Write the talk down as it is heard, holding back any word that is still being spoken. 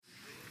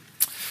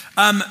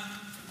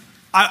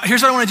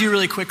Here's what I want to do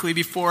really quickly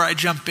before I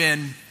jump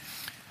in.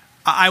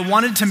 I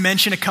wanted to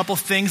mention a couple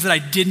things that I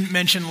didn't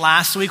mention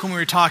last week when we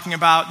were talking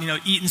about,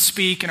 Eat and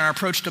Speak and our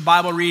approach to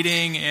Bible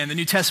reading and the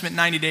New Testament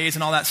 90 days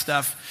and all that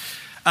stuff.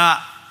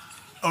 A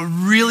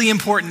really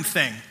important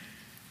thing.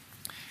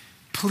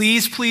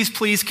 Please, please,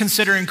 please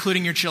consider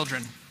including your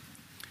children.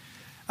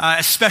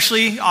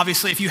 Especially,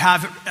 obviously, if you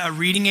have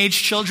reading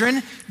age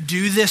children,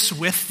 do this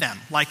with them.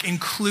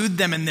 Include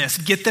them in this.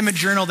 Get them a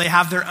journal. They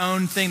have their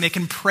own thing. They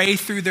can pray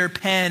through their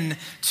pen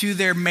to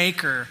their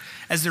maker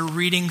as they're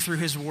reading through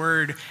his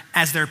word,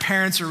 as their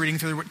parents are reading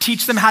through the word.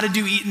 Teach them how to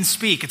do Eat and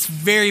Speak. It's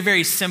very,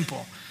 very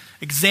simple.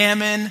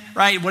 Examine,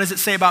 right? What does it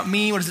say about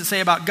me? What does it say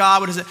about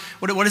God?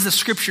 What does the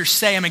scripture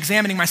say? I'm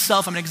examining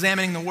myself. I'm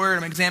examining the word.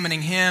 I'm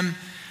examining him.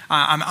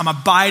 I'm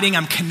abiding,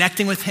 I'm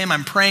connecting with him,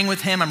 I'm praying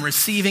with him, I'm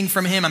receiving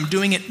from him, I'm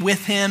doing it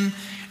with him,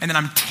 and then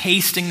I'm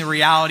tasting the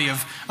reality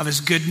of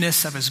his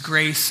goodness, of his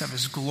grace, of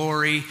his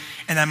glory,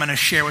 and I'm going to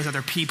share with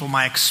other people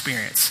my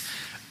experience.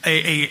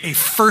 A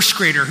first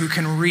grader who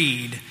can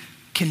read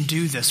can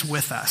do this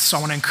with us. So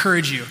I want to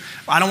encourage you.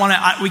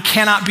 We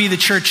cannot be the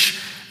church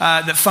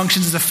that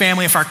functions as a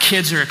family if our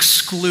kids are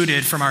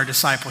excluded from our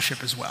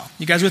discipleship as well.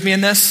 You guys with me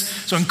in this?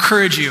 So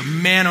encourage you,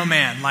 man, oh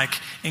man,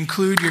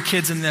 include your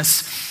kids in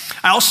this.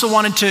 I also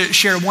wanted to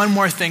share one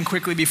more thing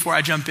quickly before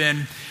I jump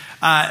in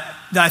that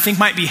I think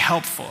might be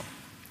helpful.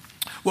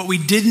 What we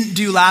didn't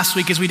do last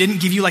week is we didn't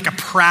give you a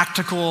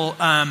practical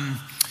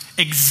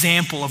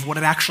example of what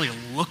it actually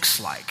looks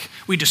like.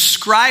 We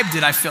described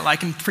it, I feel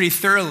like, and pretty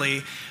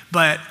thoroughly,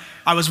 but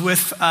I was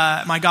with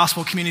my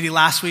gospel community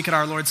last week at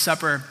our Lord's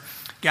Supper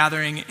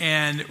gathering,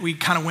 and we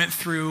kind of went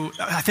through,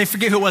 I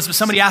forget who it was, but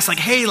somebody asked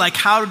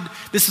how,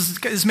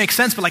 this makes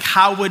sense, but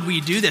how would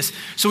we do this?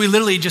 So we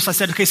literally I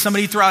said, okay,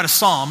 somebody throw out a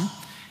psalm,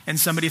 and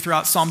somebody threw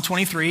out Psalm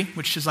 23,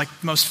 which is the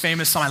most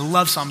famous psalm. I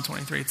love Psalm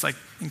 23. It's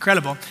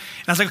incredible.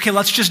 And I was like, okay,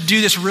 let's just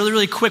do this really,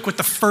 really quick with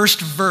the first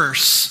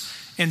verse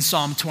in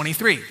Psalm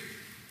 23.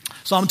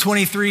 Psalm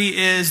 23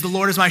 is, the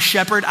Lord is my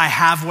shepherd, I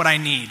have what I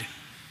need.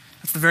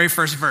 That's the very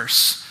first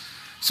verse.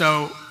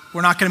 So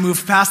we're not going to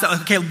move past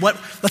that. Okay,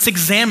 let's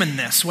examine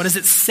this. What does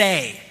it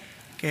say?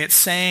 Okay, it's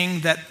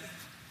saying that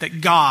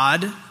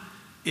God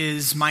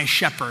is my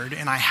shepherd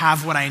and I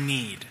have what I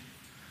need.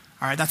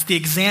 All right, that's the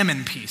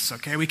examine piece,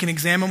 okay? We can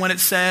examine what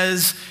it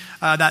says,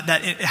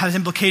 that it has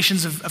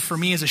implications for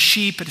me as a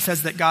sheep. It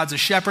says that God's a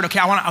shepherd. Okay,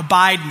 I want to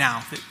abide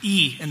now, the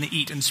E in the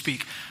Eat and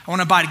Speak. I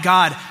want to abide.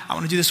 God, I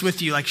want to do this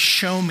with you.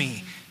 Show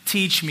me,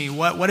 teach me.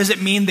 What does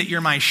it mean that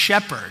you're my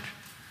shepherd?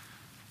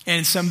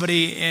 And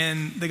somebody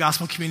in the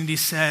gospel community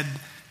said,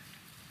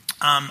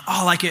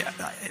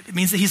 it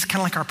means that he's kind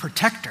of like our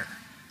protector,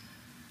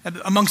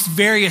 amongst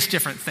various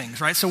different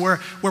things, right? So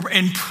we're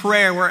in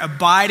prayer, we're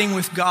abiding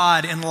with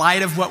God in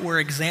light of what we're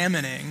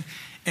examining,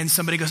 and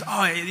somebody goes,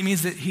 it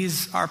means that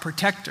he's our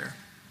protector.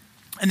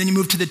 And then you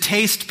move to the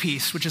taste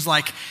piece, which is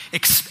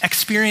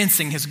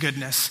experiencing his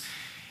goodness.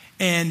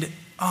 And,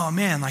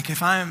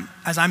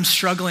 as I'm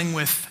struggling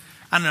with,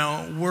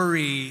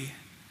 worry,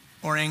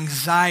 or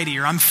anxiety,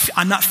 or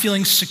I'm not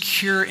feeling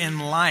secure in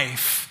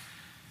life,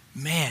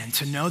 man,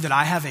 to know that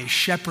I have a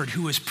shepherd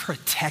who is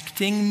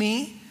protecting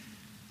me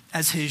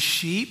as his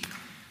sheep,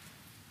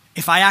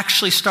 if I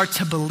actually start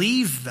to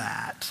believe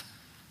that,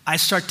 I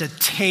start to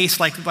taste,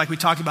 like we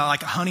talked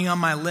about, honey on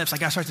my lips,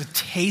 I start to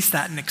taste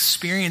that and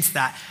experience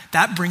that.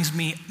 That brings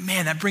me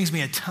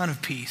a ton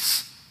of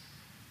peace.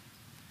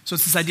 So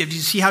it's this idea of, do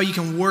you see how you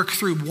can work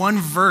through one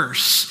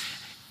verse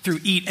through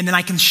Eat, and then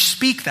I can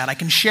speak that. I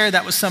can share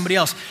that with somebody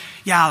else.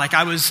 Yeah,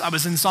 I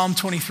was in Psalm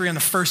 23 on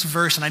the first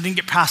verse, and I didn't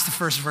get past the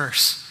first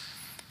verse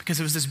because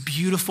it was this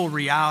beautiful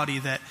reality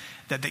that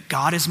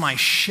God is my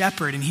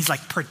shepherd, and he's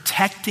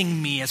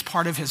protecting me as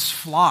part of his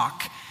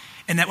flock.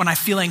 And that when I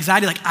feel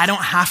anxiety, I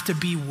don't have to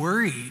be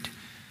worried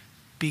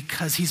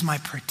because he's my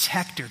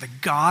protector. The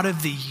God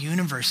of the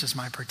universe is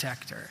my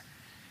protector.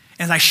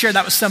 And I share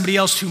that with somebody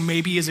else who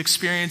maybe is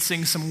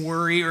experiencing some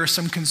worry or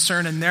some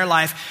concern in their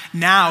life.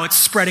 Now it's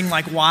spreading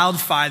like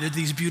wildfire,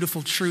 these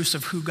beautiful truths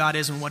of who God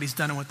is and what he's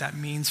done and what that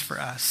means for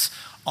us,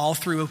 all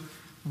through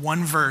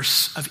one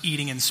verse of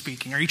eating and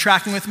speaking. Are you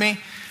tracking with me?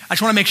 I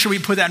just want to make sure we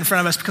put that in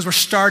front of us because we're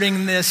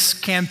starting this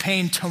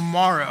campaign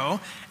tomorrow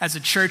as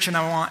a church, and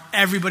I want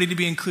everybody to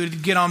be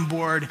included, get on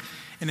board,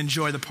 and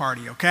enjoy the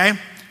party, okay?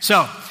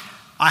 So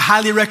I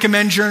highly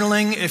recommend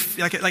journaling. If,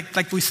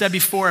 like we said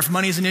before, if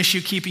money is an issue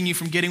keeping you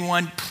from getting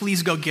one,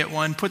 please go get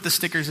one. Put the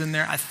stickers in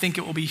there. I think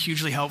it will be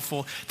hugely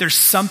helpful. There's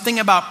something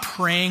about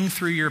praying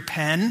through your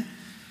pen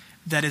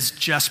that is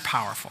just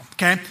powerful,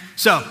 okay?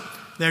 So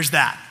there's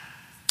that.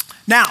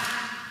 Now,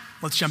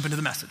 let's jump into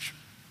the message.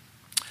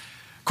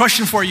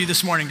 Question for you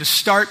this morning to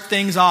start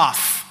things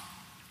off.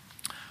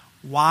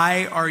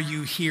 Why are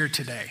you here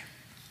today?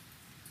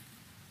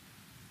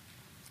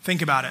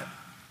 Think about it.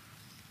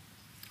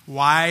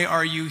 Why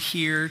are you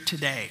here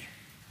today?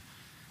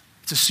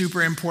 It's a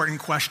super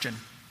important question.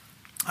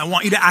 I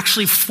want you to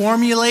actually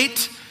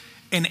formulate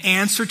an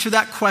answer to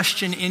that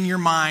question in your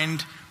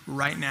mind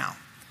right now.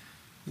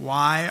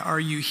 Why are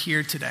you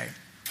here today?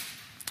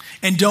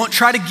 And don't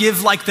try to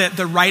give like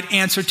the right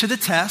answer to the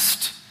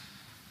test.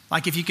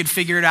 Like if you could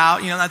figure it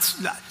out,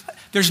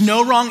 there's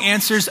no wrong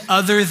answers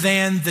other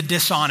than the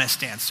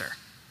dishonest answer.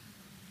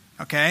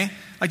 Okay?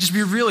 Like just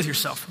be real with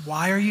yourself.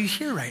 Why are you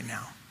here right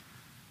now?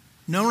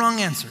 No wrong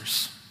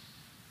answers.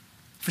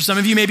 For some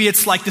of you, maybe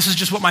it's like, this is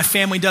just what my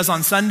family does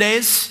on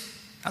Sundays.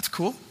 That's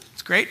cool.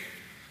 It's great.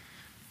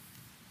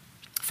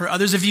 For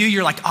others of you,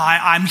 you're like,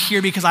 I'm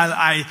here because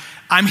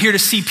I'm here to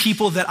see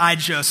people that I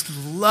just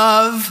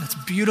love. That's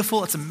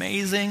beautiful. It's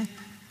amazing.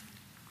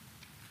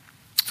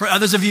 For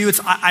others of you,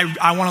 it's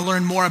I want to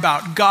learn more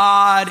about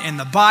God and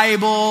the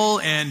Bible.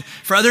 And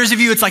for others of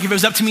you, it's like, if it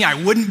was up to me, I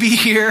wouldn't be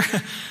here.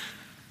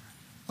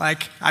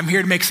 Like, I'm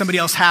here to make somebody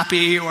else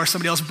happy, or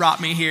somebody else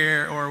brought me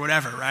here, or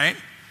whatever, right?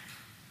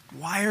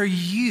 Why are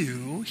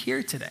you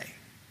here today?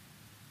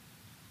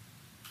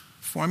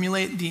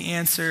 Formulate the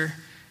answer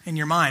in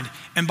your mind.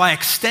 And by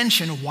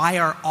extension, why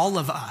are all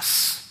of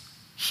us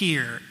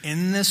here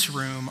in this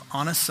room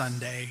on a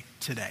Sunday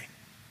today?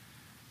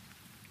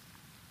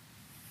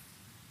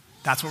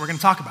 That's what we're going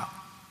to talk about.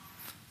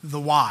 The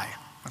why,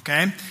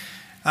 okay?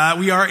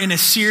 We are in a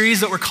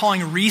series that we're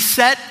calling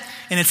Reset,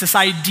 and it's this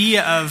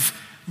idea of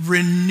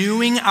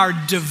renewing our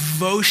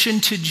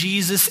devotion to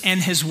Jesus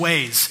and his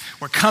ways.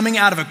 We're coming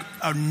out of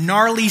a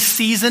gnarly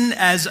season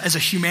as a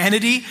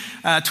humanity,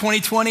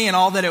 2020 and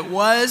all that it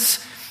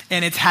was,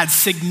 and it's had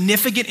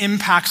significant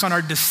impacts on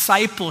our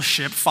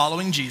discipleship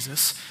following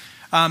Jesus.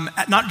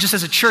 Not just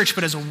as a church,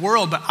 but as a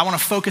world, but I want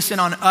to focus in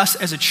on us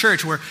as a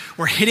church.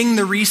 We're hitting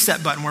the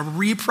reset button. We're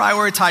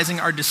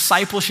reprioritizing our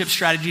discipleship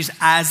strategies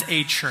as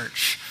a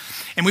church.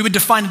 And we would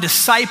define a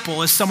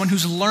disciple as someone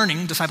who's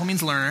learning, disciple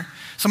means learner,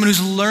 someone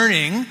who's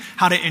learning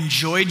how to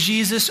enjoy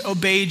Jesus,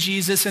 obey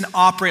Jesus, and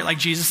operate like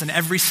Jesus in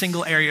every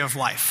single area of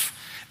life.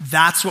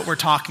 That's what we're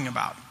talking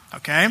about,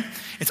 okay?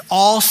 It's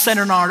all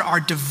centered on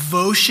our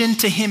devotion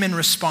to him in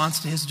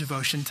response to his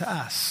devotion to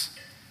us.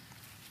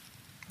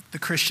 The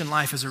Christian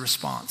life is a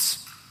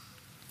response.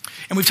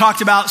 And we've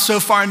talked about so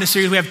far in this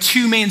series, we have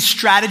two main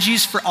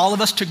strategies for all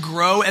of us to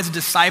grow as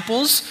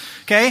disciples,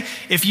 okay?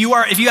 If you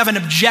have an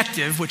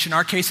objective, which in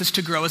our case is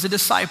to grow as a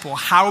disciple,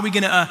 how are we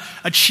going to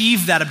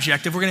achieve that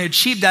objective? We're going to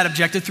achieve that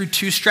objective through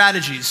two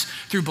strategies,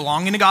 through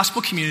belonging to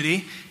gospel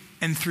community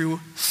and through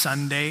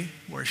Sunday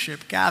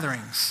worship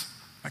gatherings,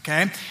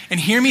 okay? And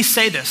hear me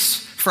say this,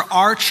 for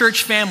our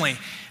church family,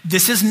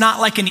 this is not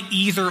like an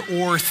either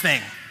or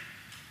thing.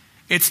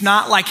 It's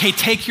not like, hey,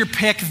 take your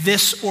pick,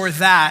 this or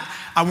that.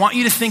 I want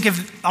you to think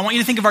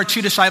of our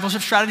two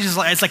discipleship strategies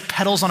as it's like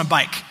pedals on a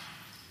bike.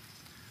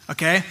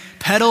 Okay?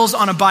 Pedals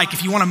on a bike.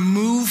 If you want to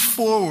move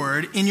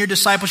forward in your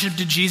discipleship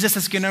to Jesus,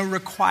 it's going to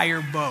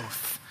require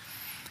both.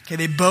 Okay,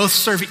 they both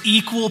serve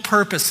equal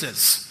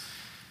purposes.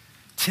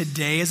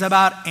 Today is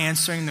about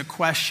answering the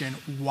question,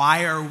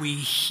 why are we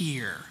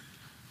here?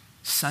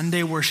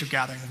 Sunday worship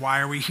gathering, why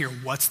are we here?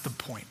 What's the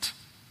point?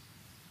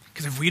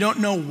 Because if we don't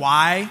know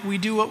why we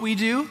do what we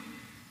do,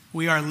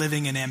 we are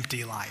living an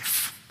empty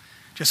life.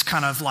 Just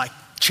kind of like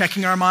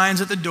checking our minds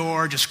at the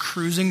door, just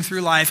cruising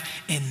through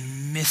life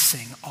and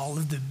missing all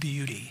of the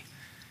beauty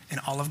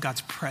and all of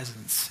God's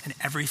presence and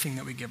everything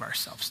that we give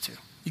ourselves to.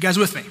 You guys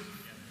with me?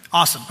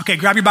 Awesome. Okay,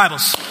 grab your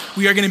Bibles.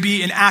 We are going to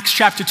be in Acts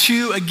chapter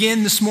 2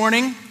 again this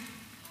morning.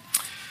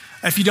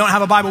 If you don't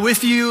have a Bible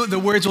with you, the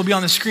words will be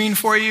on the screen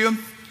for you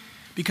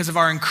because of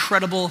our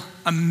incredible,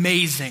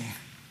 amazing,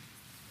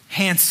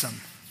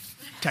 handsome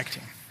tech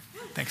team.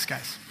 Thanks,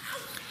 guys.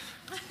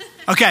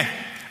 Okay,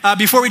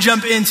 before we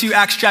jump into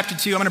Acts chapter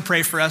 2, I'm going to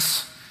pray for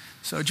us.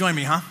 So join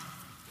me, huh?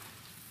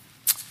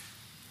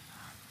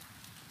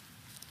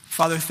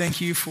 Father, thank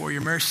you for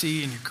your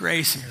mercy and your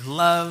grace and your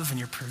love and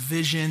your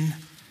provision,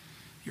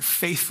 your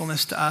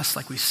faithfulness to us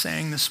like we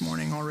sang this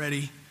morning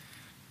already.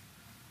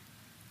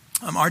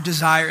 Our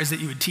desire is that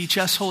you would teach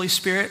us, Holy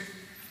Spirit.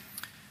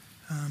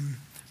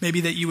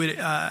 Maybe that you would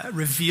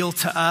reveal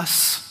to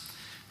us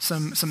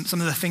some of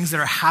the things that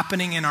are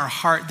happening in our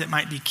heart that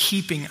might be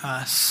keeping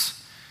us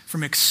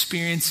from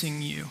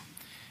experiencing you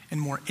in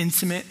more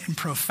intimate and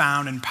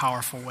profound and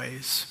powerful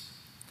ways.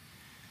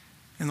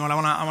 And Lord, I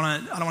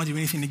don't want to do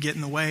anything to get in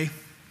the way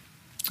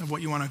of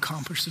what you want to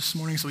accomplish this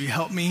morning. So will you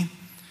help me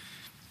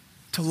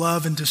to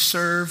love and to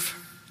serve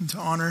and to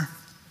honor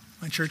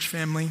my church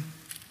family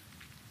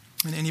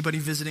and anybody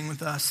visiting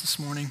with us this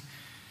morning.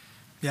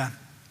 Yeah,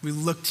 we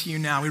look to you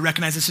now. We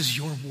recognize this is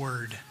your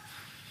word.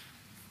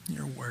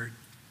 Your word.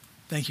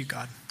 Thank you,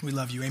 God. We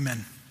love you.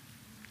 Amen.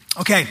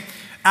 Okay,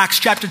 Acts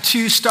chapter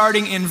 2,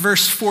 starting in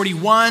verse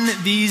 41.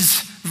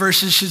 These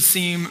verses should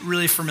seem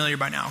really familiar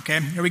by now, okay?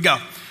 Here we go.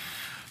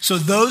 So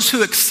those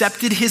who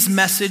accepted his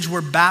message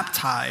were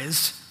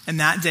baptized, and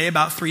that day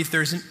about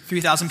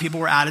 3,000 people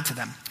were added to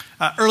them.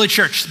 Early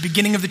church, the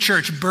beginning of the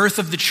church, birth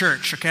of the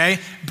church, okay?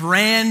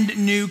 Brand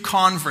new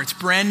converts,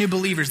 brand new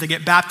believers. They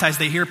get baptized.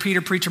 They hear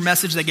Peter preach a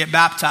message. They get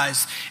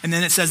baptized. And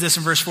then it says this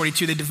in verse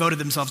 42, they devoted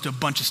themselves to a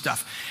bunch of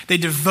stuff. They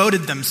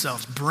devoted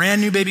themselves,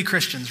 brand new baby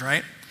Christians,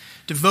 right?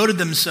 Devoted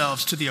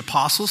themselves to the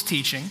apostles'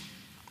 teaching,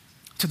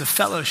 to the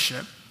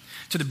fellowship,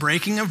 to the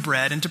breaking of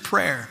bread, and to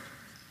prayer.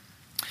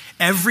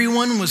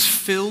 Everyone was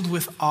filled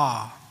with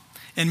awe,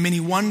 and many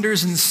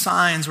wonders and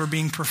signs were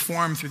being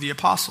performed through the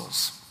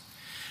apostles.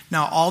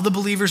 Now all the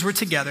believers were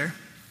together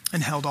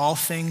and held all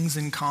things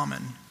in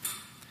common.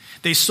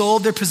 They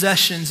sold their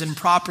possessions and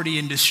property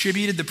and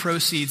distributed the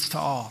proceeds to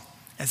all,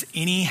 as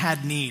any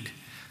had need.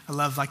 I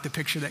love the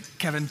picture that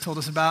Kevin told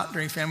us about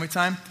during family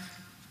time.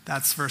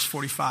 That's verse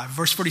 45.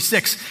 Verse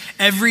 46,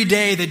 every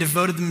day they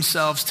devoted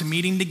themselves to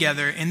meeting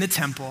together in the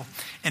temple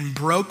and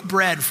broke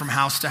bread from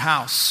house to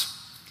house.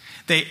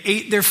 They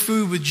ate their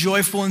food with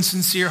joyful and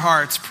sincere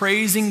hearts,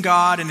 praising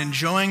God and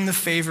enjoying the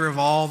favor of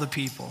all the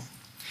people.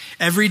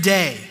 Every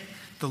day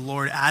the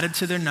Lord added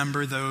to their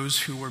number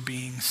those who were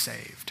being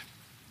saved.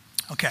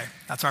 Okay,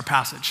 that's our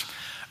passage.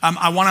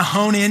 I want to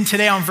hone in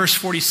today on verse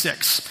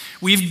 46.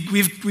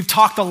 We've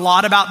talked a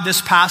lot about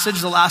this passage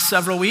the last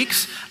several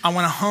weeks. I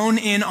want to hone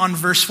in on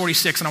verse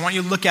 46, and I want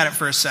you to look at it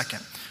for a second,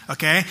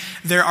 okay?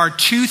 There are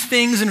two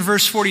things in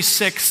verse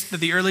 46 that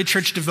the early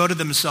church devoted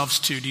themselves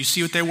to. Do you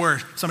see what they were?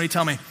 Somebody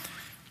tell me.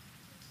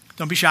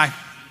 Don't be shy.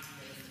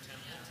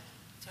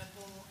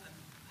 Temple and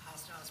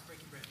house to house,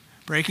 breaking bread.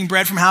 Breaking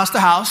bread from house to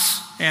house.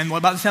 And what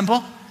about the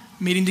temple?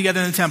 Meeting together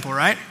in the temple,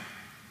 right?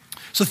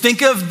 So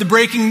think of the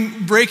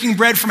breaking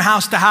bread from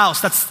house to house.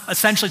 That's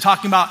essentially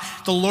talking about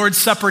the Lord's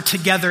Supper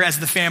together as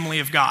the family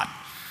of God.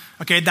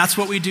 Okay, that's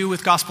what we do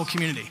with Gospel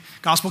Community.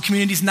 Gospel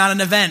Community is not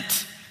an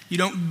event. You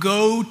don't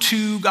go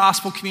to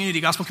Gospel Community.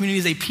 Gospel Community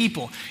is a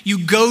people.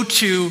 You go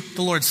to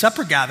the Lord's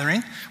Supper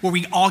gathering where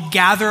we all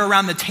gather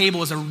around the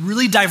table as a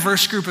really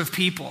diverse group of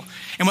people.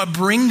 And what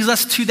brings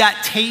us to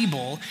that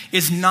table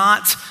is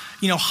not,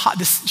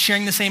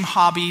 sharing the same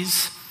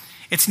hobbies.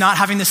 It's not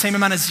having the same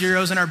amount of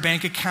zeros in our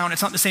bank account.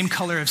 It's not the same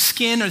color of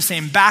skin or the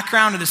same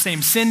background or the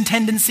same sin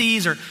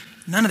tendencies or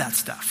none of that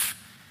stuff.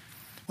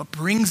 What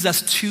brings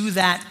us to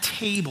that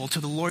table, to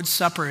the Lord's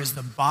Supper, is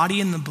the body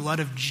and the blood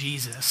of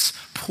Jesus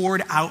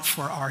poured out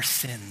for our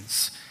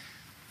sins.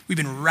 We've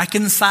been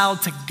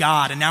reconciled to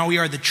God, and now we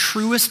are the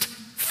truest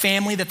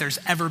family that there's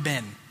ever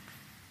been.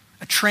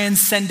 A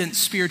transcendent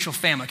spiritual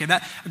family. Okay,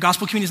 that a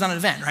Gospel Community is not an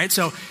event, right?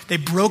 So they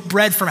broke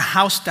bread from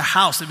house to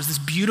house. It was this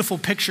beautiful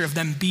picture of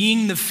them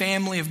being the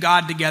family of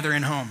God together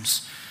in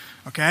homes.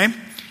 Okay? And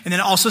then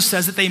it also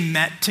says that they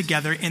met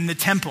together in the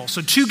temple.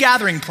 So two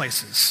gathering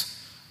places.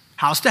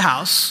 House to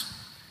house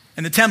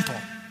and the temple.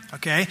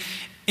 Okay?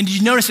 And did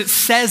you notice it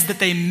says that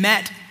they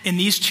met in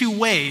these two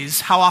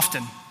ways how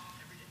often?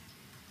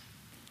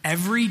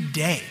 Every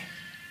day.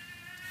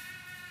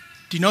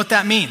 Do you know what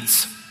that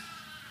means?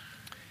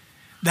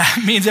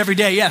 That means every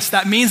day, yes.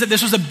 That means that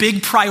this was a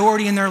big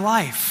priority in their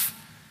life.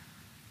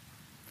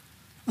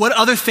 What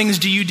other things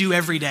do you do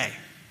every day?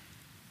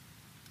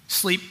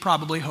 Sleep,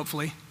 probably,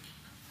 hopefully.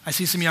 I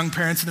see some young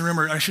parents in the room,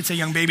 or I should say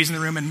young babies in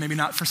the room, and maybe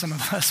not for some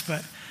of us,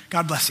 but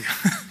God bless you.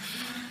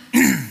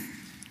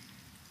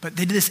 But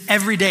they did this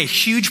every day,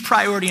 huge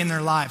priority in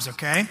their lives,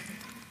 okay?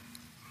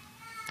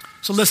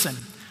 So listen.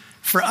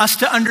 For us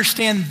to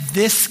understand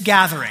this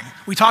gathering,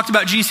 we talked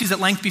about GCs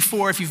at length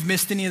before. If you've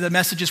missed any of the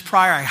messages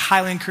prior, I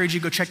highly encourage you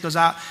to go check those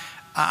out.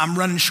 I'm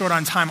running short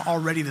on time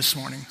already this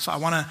morning, so I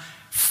want to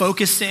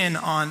focus in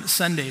on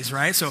Sundays,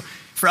 right? So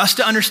for us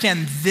to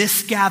understand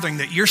this gathering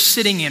that you're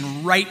sitting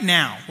in right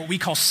now, what we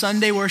call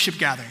Sunday worship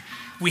gathering,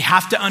 we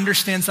have to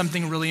understand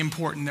something really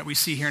important that we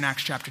see here in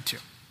Acts chapter 2.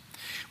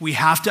 We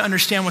have to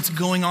understand what's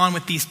going on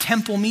with these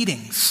temple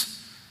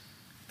meetings.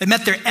 They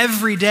met there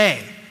every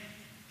day,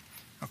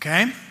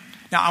 okay?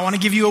 Now, I want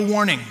to give you a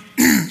warning.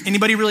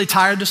 Anybody really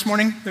tired this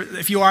morning?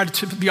 If you are,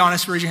 to be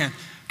honest, raise your hand.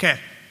 Okay.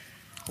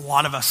 A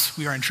lot of us,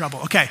 we are in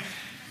trouble. Okay.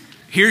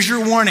 Here's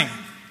your warning.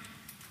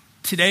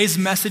 Today's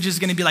message is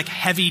going to be like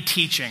heavy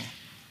teaching.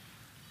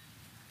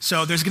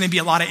 So there's going to be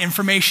a lot of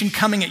information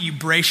coming at you.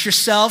 Brace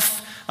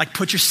yourself. Like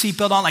put your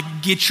seatbelt on.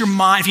 Like get your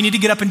mind. If you need to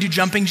get up and do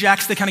jumping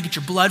jacks to kind of get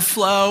your blood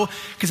flow.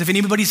 Because if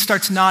anybody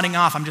starts nodding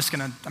off, I'm just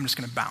going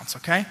to bounce,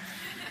 okay?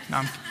 No,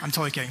 I'm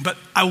totally kidding. But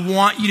I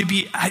want you to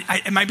be,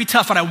 it might be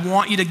tough, but I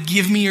want you to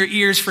give me your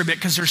ears for a bit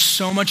because there's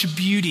so much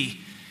beauty.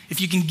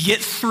 If you can get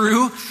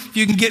through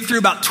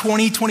about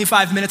 20,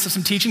 25 minutes of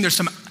some teaching, there's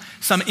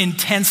some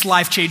intense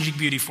life-changing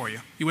beauty for you.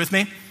 You with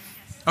me?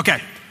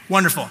 Okay,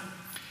 wonderful.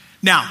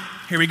 Now,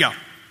 here we go.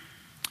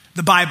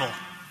 The Bible.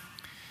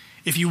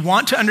 If you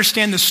want to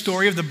understand the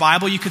story of the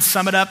Bible, you could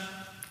sum it up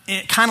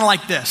kind of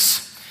like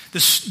this.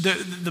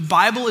 The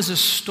Bible is a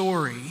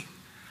story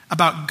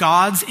about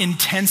God's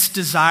intense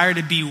desire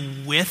to be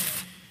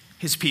with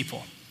his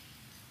people.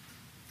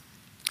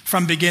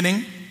 From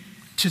beginning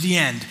to the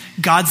end,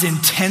 God's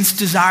intense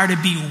desire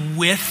to be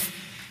with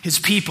his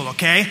people,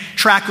 okay?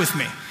 Track with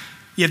me.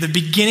 You have the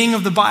beginning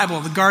of the Bible,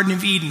 the Garden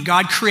of Eden.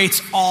 God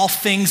creates all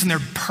things and they're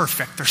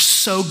perfect. They're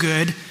so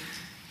good.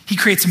 He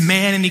creates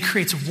man and he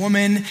creates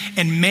woman,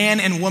 and man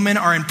and woman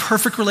are in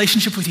perfect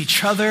relationship with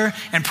each other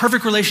and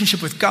perfect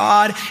relationship with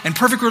God and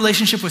perfect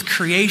relationship with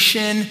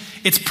creation.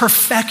 It's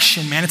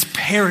perfection, man. It's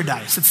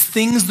paradise. It's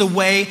things the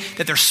way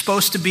that they're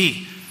supposed to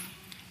be.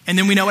 And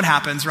then we know what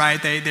happens,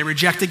 right? They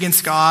reject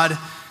against God.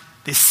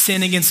 They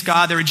sin against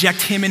God. They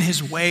reject him and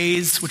his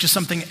ways, which is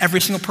something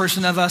every single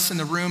person of us in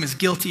the room is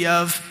guilty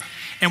of.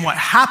 And what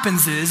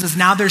happens is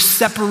now there's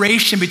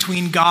separation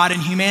between God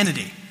and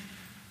humanity.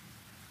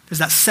 There's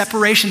that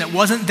separation that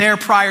wasn't there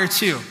prior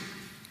to.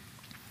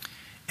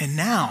 And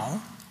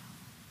now,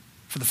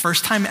 for the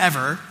first time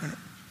ever,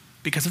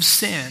 because of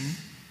sin,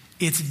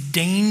 it's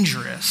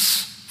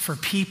dangerous for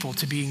people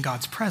to be in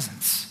God's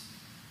presence.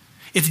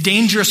 It's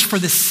dangerous for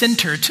the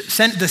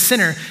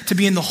sinner to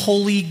be in the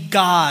holy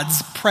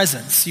God's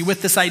presence. You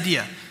with this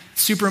idea?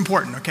 Super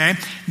important, okay?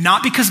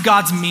 Not because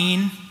God's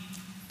mean,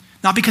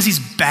 not because he's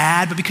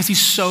bad, but because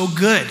he's so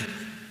good.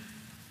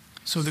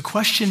 So the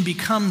question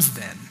becomes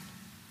then,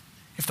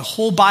 if the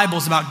whole Bible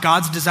is about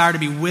God's desire to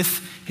be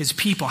with his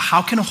people,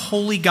 how can a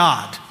holy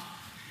God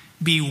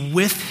be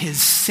with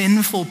his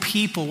sinful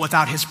people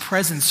without his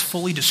presence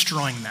fully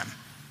destroying them?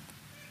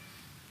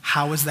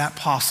 How is that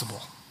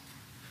possible?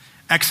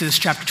 Exodus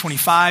chapter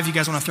 25, you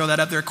guys want to throw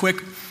that up there quick?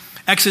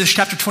 Exodus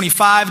chapter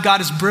 25,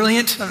 God is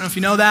brilliant. I don't know if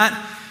you know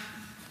that.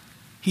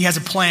 He has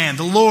a plan.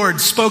 The Lord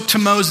spoke to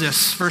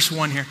Moses, verse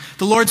 1 here.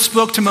 The Lord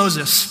spoke to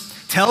Moses,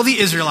 tell the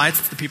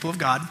Israelites, the people of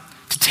God,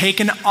 to take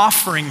an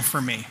offering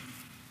for me.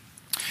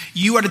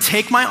 You are to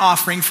take my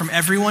offering from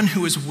everyone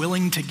who is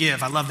willing to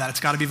give. I love that. It's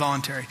got to be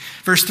voluntary.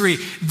 Verse 3,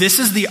 this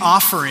is the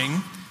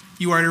offering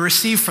you are to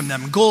receive from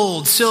them: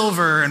 gold,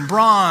 silver, and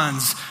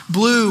bronze,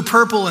 blue,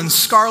 purple, and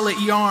scarlet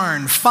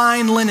yarn,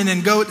 fine linen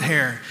and goat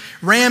hair,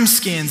 ram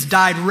skins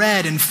dyed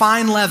red, and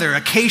fine leather,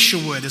 acacia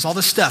wood, there's all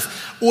this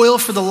stuff, oil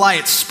for the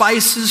light,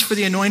 spices for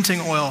the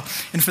anointing oil,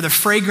 and for the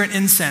fragrant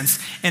incense,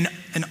 and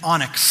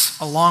onyx,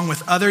 along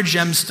with other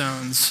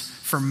gemstones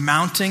for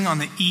mounting on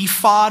the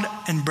ephod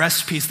and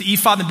breastpiece. The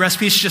ephod and the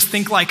breastpiece, just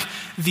think like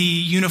the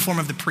uniform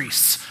of the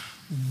priests.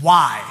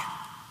 Why?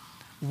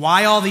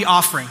 Why all the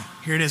offering?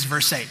 Here it is,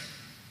 verse 8.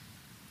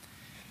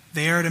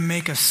 They are to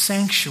make a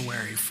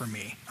sanctuary for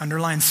me.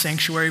 Underline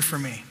sanctuary for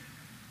me.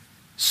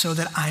 So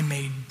that I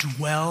may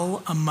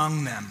dwell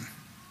among them.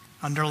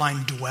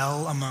 Underline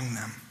dwell among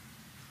them.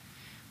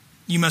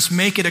 You must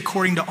make it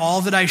according to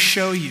all that I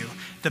show you.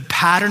 The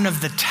pattern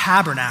of the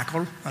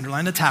tabernacle,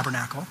 underline the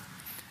tabernacle,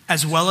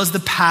 as well as the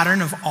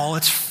pattern of all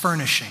its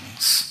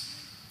furnishings.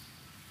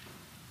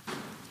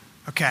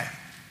 Okay.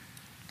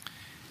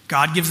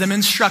 God gives them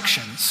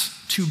instructions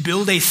to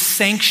build a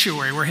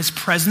sanctuary where his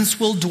presence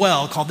will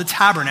dwell, called the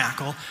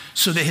tabernacle,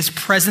 so that his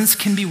presence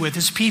can be with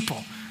his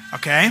people.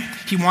 Okay?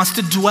 He wants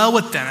to dwell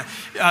with them.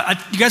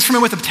 You guys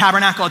familiar with a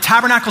tabernacle? A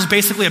tabernacle is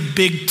basically a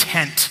big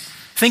tent.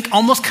 Think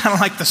almost kind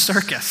of like the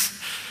circus.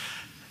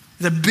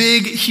 It's a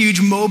big, huge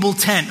mobile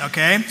tent,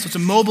 okay? So it's a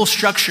mobile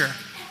structure.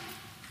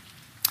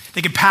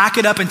 They could pack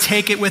it up and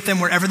take it with them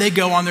wherever they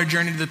go on their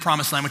journey to the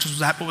promised land, which is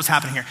what was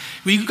happening here.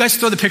 Will you guys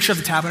throw the picture of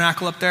the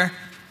tabernacle up there?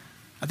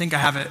 I think I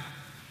have it.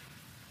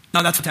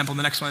 No, that's the temple.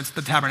 The next one is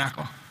the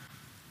tabernacle.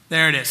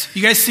 There it is.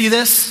 You guys see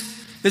this?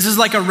 This is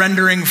like a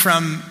rendering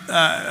from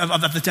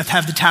of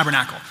the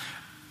tabernacle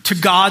to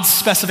God's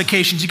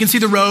specifications. You can see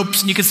the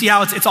ropes, and you can see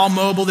how it's all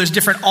mobile. There's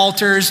different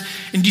altars.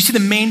 And do you see the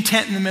main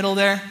tent in the middle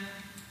there?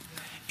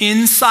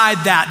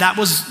 Inside that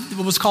was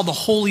what was called the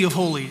Holy of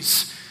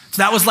Holies.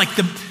 So that was like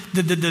the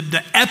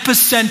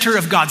epicenter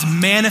of God's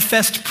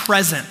manifest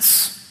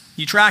presence.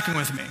 You tracking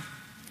with me?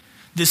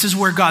 This is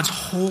where God's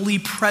holy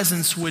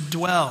presence would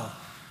dwell.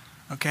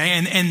 Okay,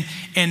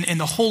 and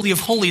the Holy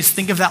of Holies,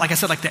 think of that, like I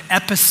said, like the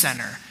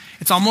epicenter.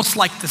 It's almost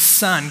like the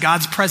sun.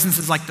 God's presence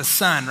is like the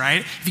sun,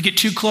 right? If you get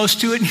too close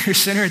to it and you're a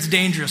sinner, it's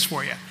dangerous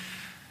for you.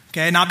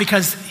 Okay, not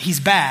because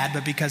he's bad,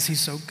 but because he's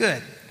so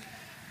good.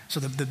 So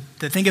the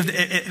think of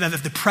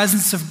the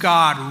presence of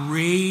God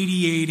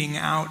radiating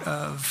out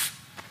of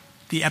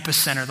the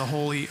epicenter, the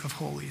Holy of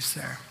Holies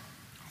there.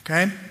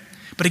 Okay?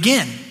 But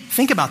again,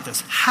 think about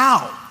this.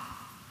 How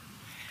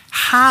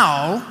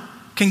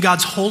can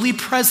God's holy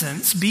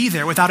presence be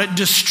there without it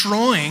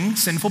destroying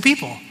sinful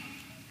people?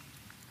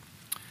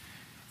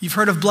 You've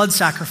heard of blood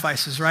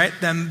sacrifices, right?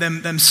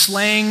 Them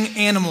slaying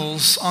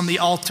animals on the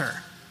altar.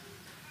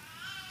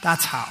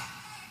 That's how.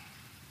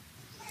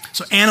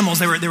 So animals,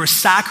 they were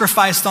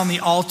sacrificed on the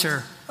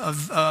altar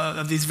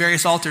of these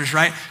various altars,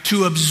 right?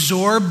 To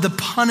absorb the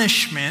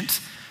punishment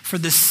for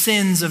the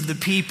sins of the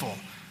people.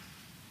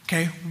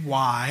 Okay,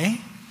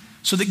 why?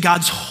 So that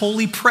God's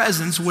holy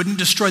presence wouldn't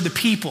destroy the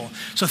people.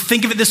 So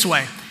think of it this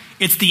way.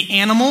 It's the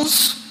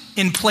animals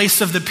in place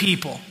of the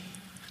people.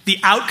 The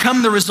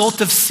outcome, the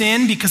result of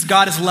sin, because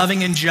God is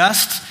loving and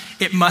just,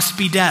 it must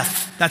be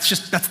death.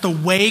 That's the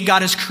way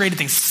God has created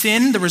things.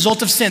 Sin, the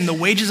result of sin, the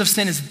wages of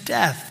sin is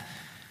death.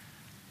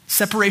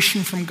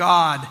 Separation from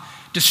God,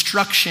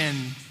 destruction.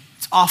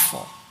 It's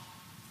awful.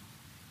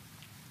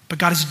 But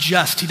God is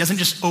just. He doesn't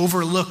just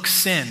overlook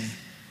sin.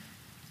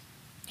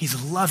 He's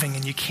loving,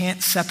 and you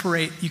can't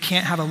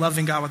have a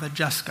loving God with a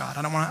just God.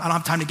 I don't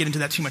have time to get into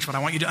that too much, but I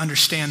want you to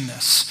understand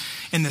this.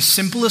 In the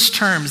simplest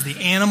terms, the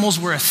animals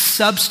were a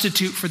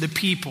substitute for the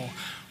people.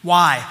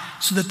 Why?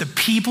 So that the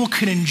people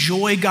could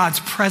enjoy God's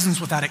presence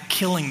without it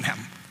killing them.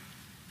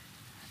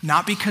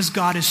 Not because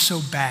God is so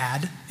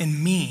bad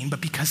and mean,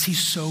 but because he's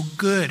so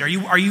good. Are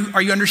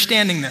you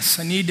understanding this?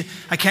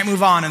 I can't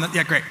move on.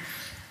 Yeah, great.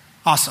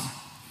 Awesome.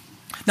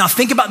 Now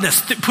think about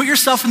this. Put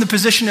yourself in the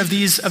position of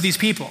these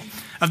people,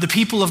 of the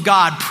people of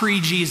God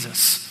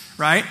pre-Jesus,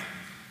 right?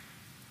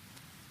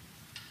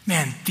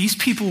 Man, these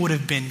people would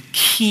have been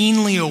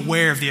keenly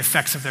aware of the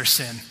effects of their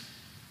sin.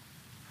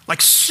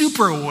 Like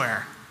super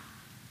aware.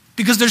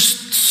 Because there's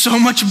so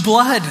much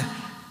blood.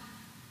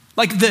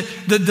 Like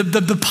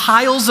the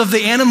piles of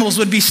the animals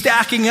would be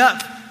stacking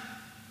up.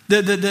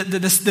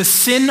 The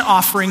sin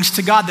offerings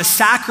to God, the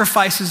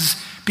sacrifices,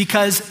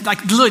 because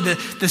like literally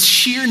the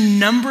sheer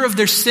number of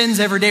their sins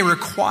every day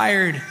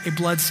required a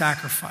blood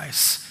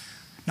sacrifice.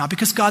 Not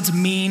because God's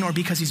mean or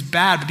because he's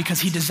bad, but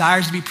because he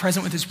desires to be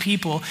present with his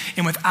people.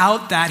 And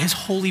without that, his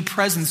holy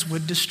presence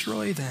would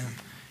destroy them.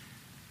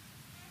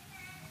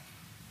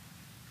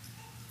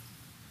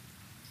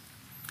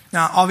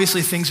 Now,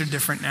 obviously things are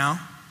different now.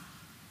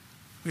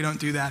 We don't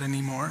do that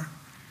anymore.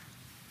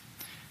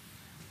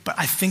 But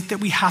I think that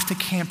we have to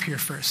camp here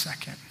for a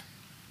second.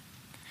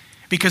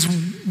 Because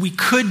we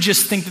could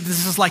just think that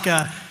this is like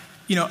a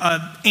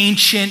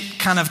ancient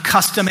kind of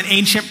custom, an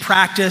ancient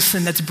practice,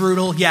 and that's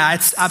brutal. Yeah,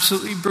 it's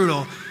absolutely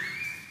brutal.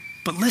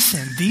 But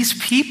listen, these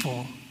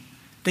people,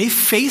 they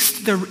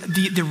faced the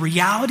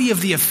reality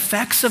of the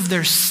effects of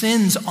their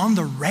sins on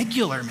the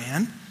regular,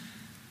 man.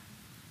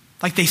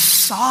 Like they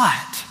saw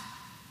it.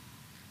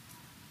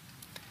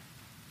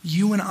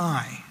 You and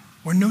I,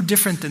 we're no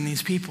different than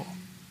these people.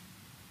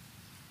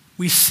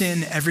 We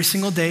sin every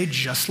single day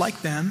just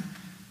like them.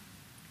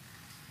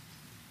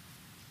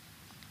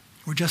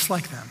 We're just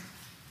like them.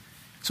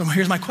 So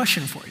here's my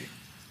question for you.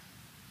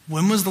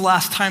 When was the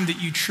last time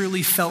that you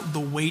truly felt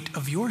the weight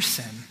of your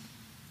sin?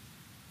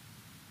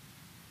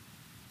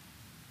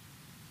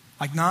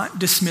 Like not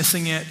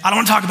dismissing it. I don't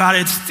want to talk about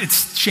it.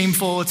 It's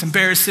shameful. It's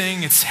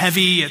embarrassing. It's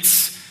heavy.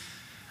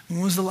 When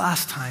was the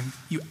last time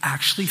you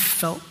actually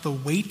felt the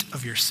weight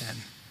of your sin?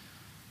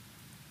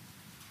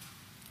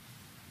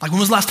 Like when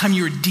was the last time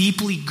you were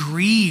deeply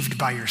grieved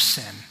by your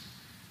sin?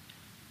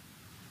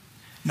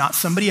 Not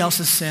somebody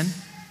else's sin,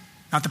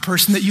 not the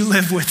person that you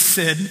live with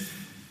sin.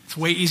 It's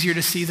way easier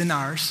to see than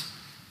ours.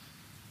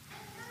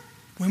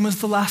 When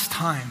was the last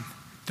time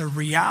the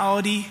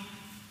reality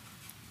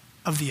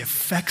of the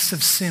effects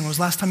of sin, when was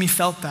the last time you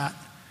felt that?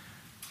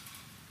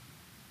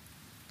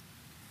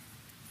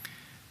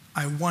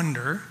 I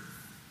wonder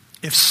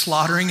if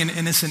slaughtering an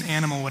innocent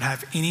animal would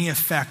have any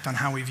effect on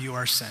how we view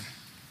our sin.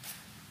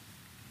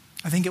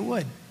 I think it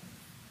would.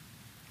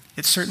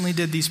 It certainly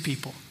did these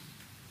people.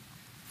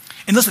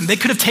 And listen, they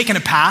could have taken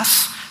a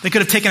pass. They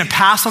could have taken a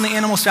pass on the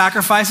animal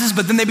sacrifices,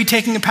 but then they'd be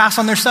taking a pass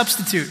on their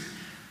substitute.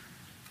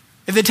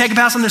 If they take a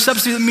pass on their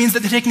substitute, it means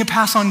that they're taking a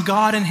pass on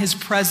God and his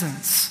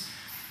presence.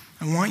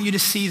 I want you to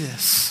see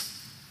this.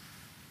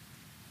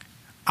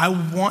 I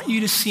want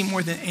you to see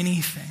more than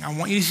anything. I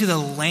want you to see the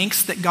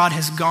lengths that God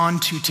has gone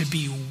to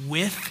be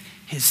with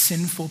his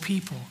sinful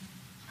people.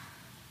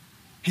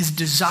 His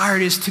desire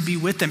is to be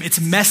with them. It's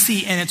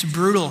messy and it's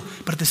brutal,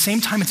 but at the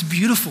same time, it's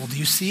beautiful. Do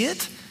you see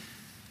it?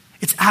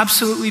 It's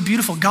absolutely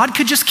beautiful. God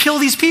could just kill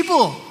these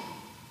people.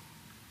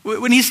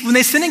 When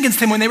they sin against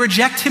him, when they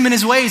reject him in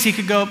his ways, he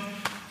could go,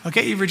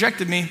 okay, you've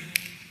rejected me.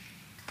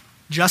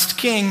 Just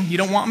king, you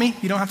don't want me?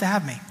 You don't have to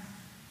have me.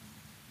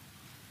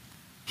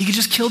 He could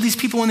just kill these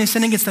people when they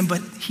sin against them, but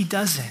he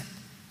doesn't.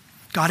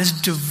 God is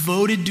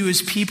devoted to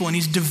his people, and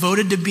he's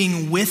devoted to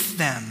being with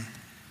them.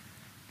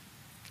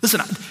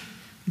 Listen,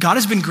 God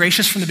has been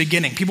gracious from the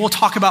beginning. People will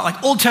talk about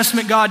like Old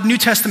Testament God, New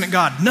Testament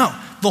God. No,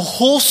 the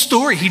whole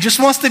story. He just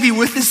wants to be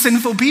with his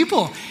sinful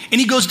people.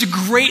 And he goes to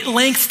great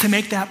lengths to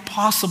make that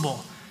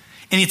possible.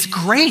 And it's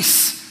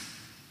grace.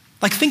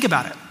 Like think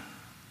about it.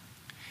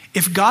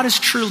 If God is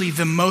truly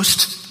the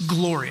most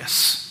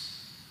glorious,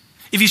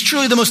 if he's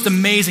truly the most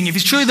amazing, if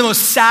he's truly the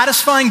most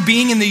satisfying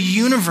being in the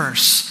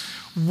universe,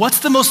 what's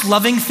the most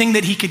loving thing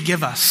that he could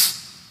give us?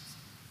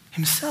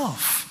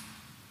 Himself.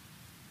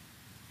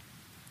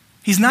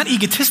 He's not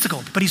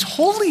egotistical, but he's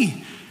holy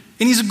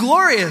and he's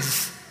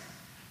glorious.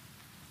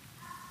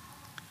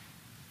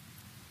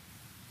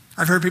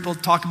 I've heard people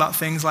talk about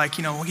things like,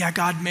 well, yeah,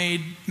 God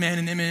made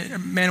man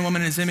and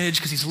woman in his image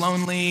because he's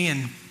lonely,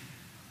 and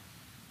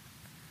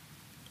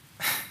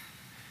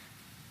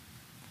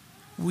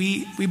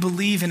we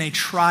believe in a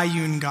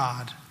triune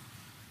God,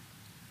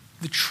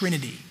 the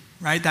Trinity,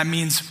 right? That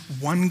means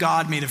one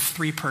God made of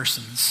three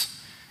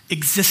persons,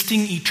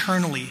 existing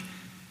eternally.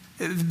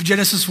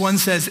 Genesis 1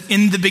 says,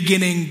 in the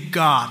beginning,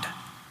 God.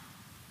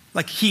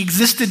 Like he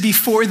existed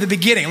before the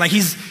beginning. Like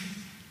he's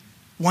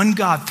one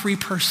God, three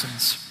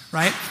persons,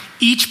 right?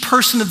 Each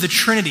person of the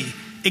Trinity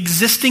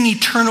existing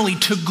eternally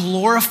to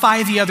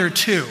glorify the other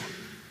two.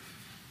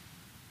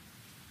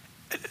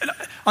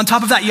 On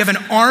top of that, you have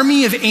an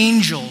army of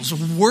angels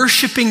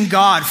worshiping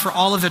God for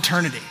all of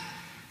eternity.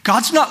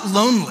 God's not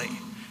lonely.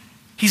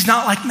 He's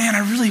not like, man,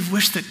 I really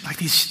wish that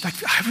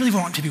I really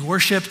want to be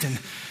worshiped, and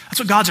that's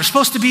what gods are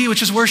supposed to be,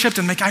 which is worshiped,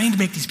 and I need to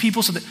make these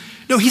people so that,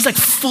 no, he's like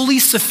fully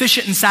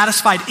sufficient and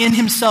satisfied in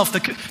himself,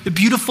 the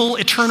beautiful,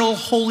 eternal,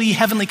 holy,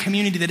 heavenly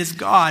community that is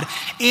God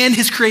and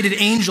his created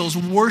angels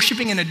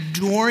worshiping and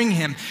adoring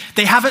him.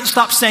 They haven't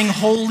stopped saying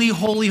holy,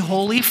 holy,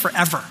 holy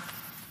forever.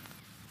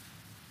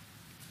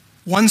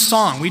 One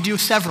song. We do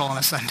several on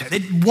a Sunday.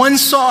 One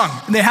song,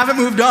 and they haven't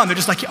moved on. They're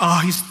just like,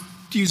 oh,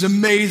 he's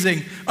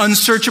amazing.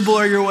 Unsearchable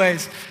are your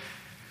ways.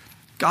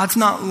 God's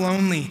not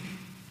lonely.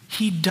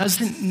 He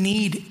doesn't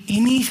need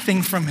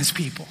anything from his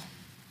people.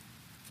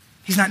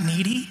 He's not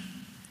needy.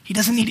 He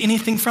doesn't need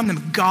anything from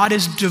them. God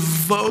is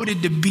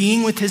devoted to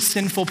being with his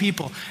sinful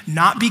people,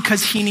 not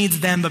because he needs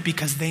them, but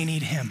because they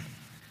need him.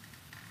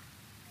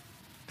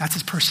 That's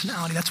his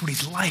personality. That's what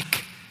he's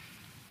like.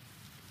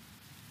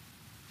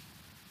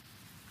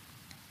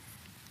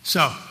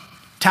 So,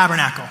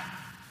 tabernacle,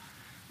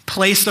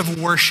 place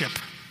of worship,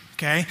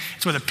 okay?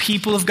 It's where the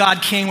people of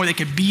God came, where they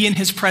could be in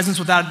his presence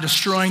without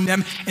destroying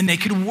them, and they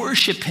could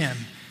worship him.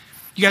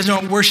 You guys know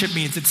what worship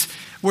means. It's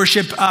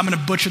worship, I'm going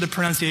to butcher the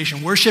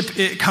pronunciation. Worship,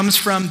 it comes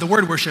from, the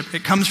word worship,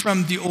 it comes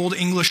from the Old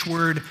English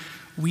word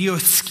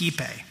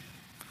weoskipe.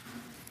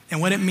 And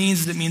what it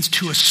means is it means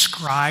to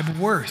ascribe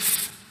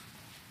worth.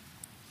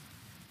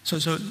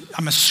 So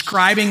I'm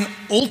ascribing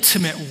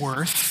ultimate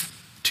worth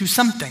to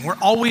something. We're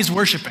always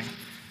worshiping.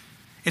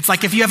 It's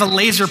like if you have a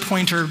laser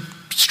pointer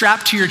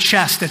strapped to your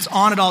chest that's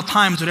on at all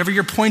times, whatever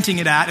you're pointing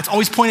it at, it's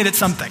always pointed at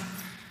something.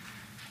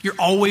 You're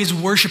always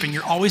worshiping.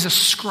 You're always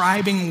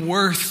ascribing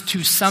worth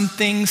to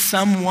something,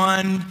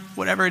 someone,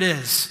 whatever it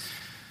is.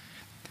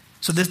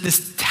 So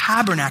this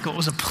tabernacle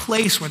was a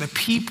place where the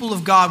people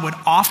of God would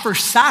offer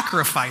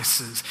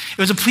sacrifices.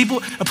 It was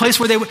a place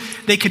where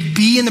they could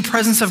be in the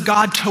presence of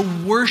God to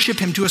worship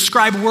him, to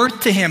ascribe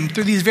worth to him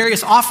through these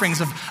various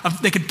offerings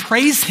of they could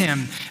praise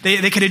him.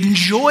 They could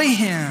enjoy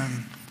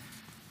him.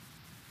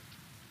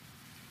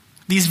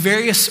 These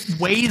various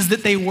ways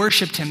that they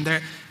worshiped him,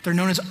 they're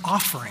known as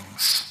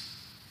offerings.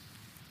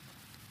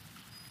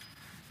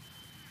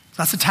 So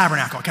that's the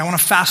tabernacle. Okay, I want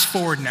to fast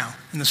forward now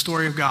in the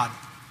story of God.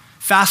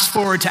 Fast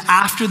forward to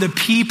after the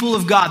people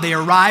of God, they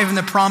arrive in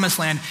the promised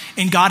land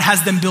and God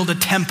has them build a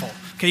temple.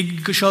 Okay,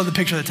 you could show the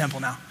picture of the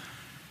temple now.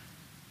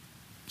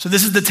 So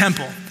this is the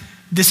temple.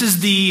 This is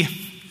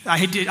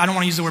I don't want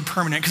to use the word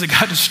permanent because it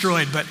got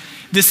destroyed, but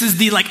this is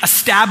the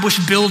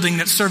established building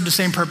that served the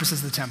same purpose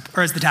as the temple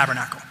or as the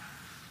tabernacle.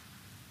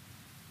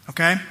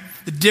 Okay?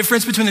 The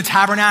difference between the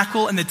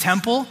tabernacle and the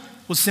temple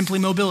was simply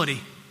mobility.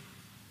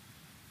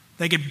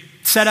 They could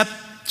set up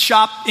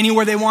shop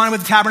anywhere they wanted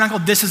with the tabernacle.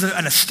 This is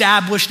an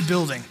established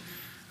building,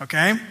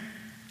 okay?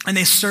 And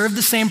they serve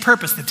the same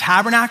purpose. The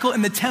tabernacle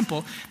and the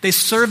temple, they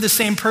serve the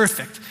same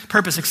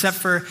purpose, except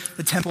for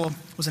the temple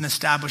was an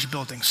established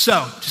building.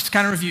 So, just to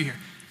kind of review here,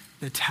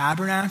 the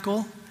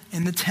tabernacle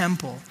and the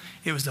temple,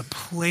 it was a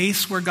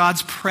place where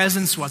God's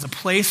presence was, a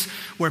place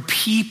where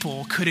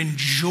people could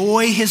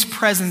enjoy his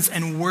presence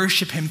and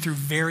worship him through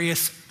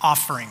various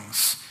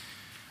offerings.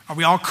 Are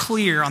we all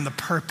clear on the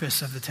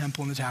purpose of the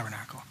temple and the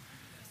tabernacle?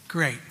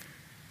 Great.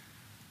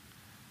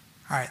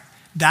 All right,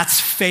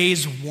 that's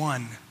phase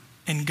one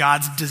in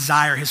God's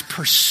desire, his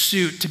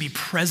pursuit to be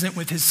present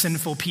with his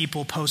sinful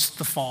people post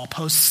the fall,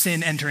 post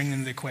sin entering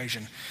into the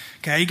equation.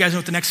 Okay, you guys know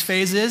what the next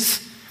phase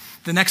is?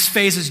 The next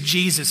phase is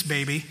Jesus,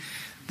 baby.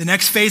 The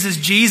next phase is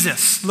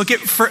Jesus. Look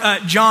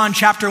at John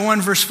chapter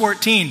 1, verse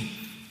 14.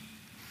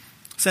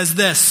 It says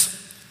this,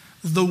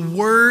 "The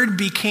Word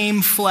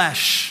became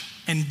flesh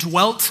and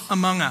dwelt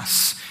among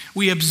us.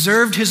 We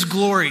observed his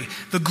glory.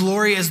 The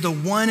glory as the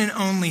one and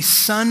only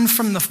Son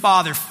from the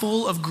Father,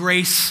 full of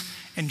grace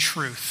and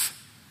truth."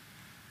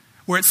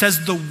 Where it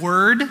says the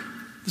Word,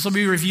 this will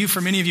be a review for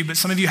many of you, but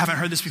some of you haven't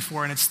heard this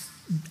before, and it's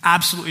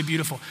absolutely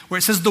beautiful. Where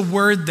it says the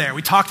Word there.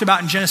 We talked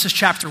about in Genesis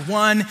chapter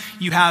 1,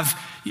 you have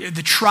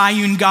the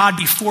triune God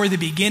before the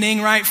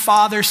beginning, right?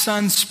 Father,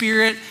 Son,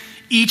 Spirit.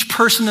 Each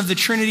person of the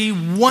Trinity,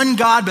 one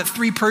God, but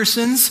three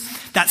persons.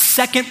 That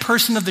second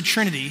person of the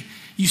Trinity,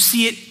 you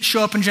see it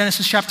show up in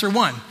Genesis chapter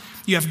 1.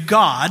 You have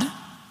God,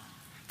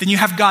 then you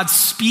have God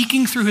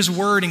speaking through his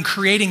word and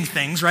creating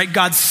things, right?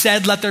 God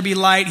said, let there be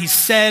light. He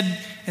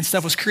said, and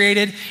stuff was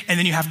created. And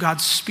then you have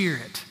God's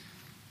Spirit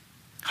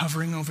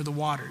hovering over the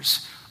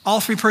waters. All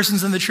three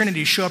persons in the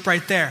Trinity show up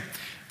right there.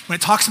 When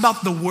it talks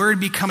about the Word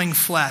becoming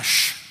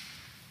flesh,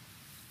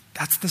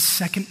 that's the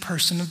second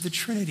person of the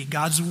Trinity,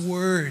 God's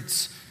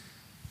words,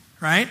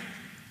 right?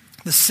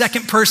 The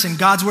second person,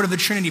 God's word of the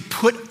Trinity,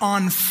 put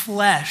on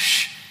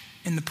flesh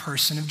in the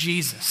person of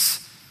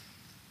Jesus.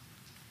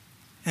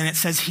 And it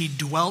says he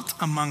dwelt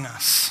among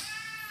us.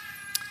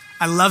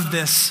 I love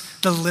this.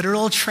 The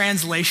literal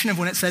translation of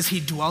when it says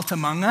he dwelt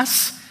among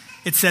us,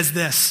 it says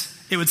this.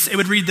 It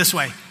would read this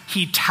way.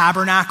 He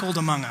tabernacled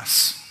among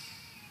us.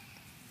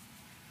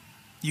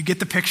 You get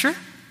the picture?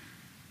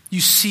 You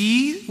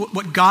see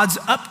what God's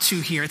up to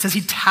here. It says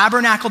he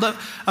tabernacled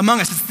among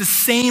us. It's the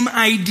same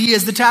idea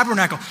as the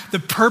tabernacle. The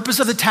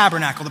purpose of the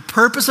tabernacle, the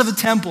purpose of the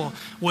temple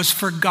was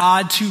for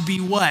God to be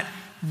what?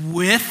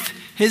 With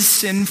his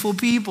sinful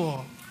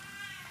people.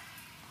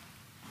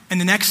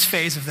 And the next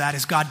phase of that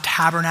is God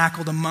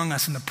tabernacled among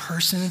us in the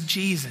person of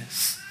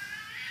Jesus.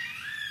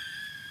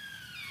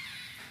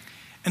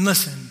 And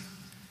listen,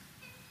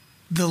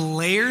 the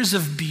layers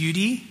of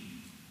beauty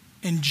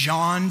in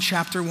John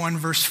chapter 1,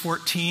 verse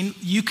 14,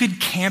 you could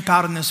camp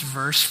out in this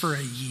verse for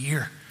a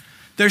year.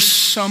 There's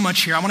so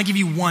much here. I want to give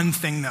you one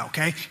thing though,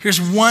 okay?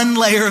 Here's one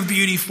layer of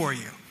beauty for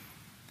you.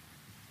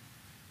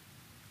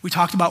 We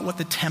talked about what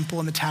the temple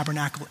and the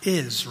tabernacle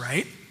is,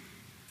 right?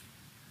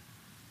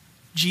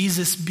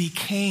 Jesus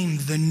became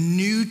the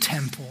new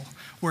temple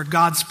where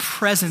God's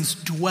presence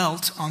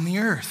dwelt on the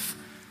earth.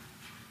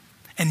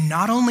 And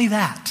not only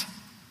that,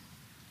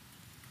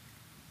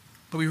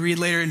 but we read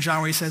later in John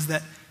where he says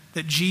that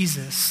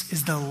Jesus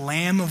is the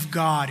Lamb of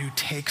God who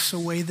takes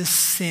away the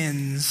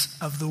sins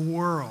of the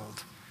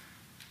world.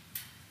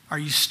 Are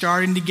you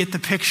starting to get the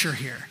picture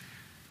here?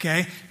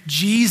 Okay?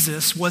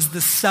 Jesus was the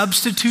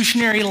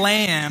substitutionary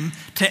lamb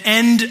to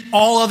end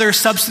all other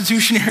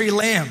substitutionary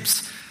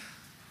lambs.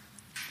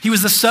 He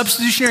was the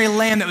substitutionary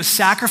lamb that was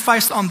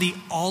sacrificed on the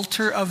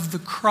altar of the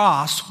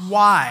cross.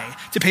 Why?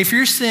 To pay for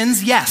your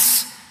sins?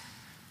 Yes.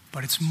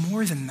 But it's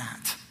more than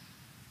that.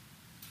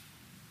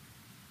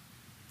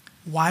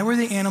 Why were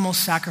the animals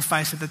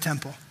sacrificed at the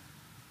temple?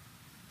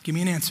 Give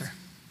me an answer.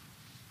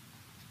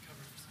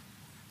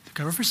 To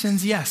cover for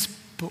sins, yes.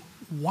 But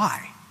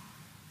why?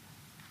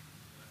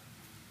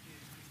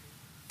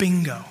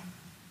 Bingo.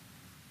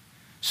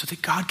 So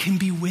that God can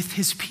be with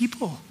his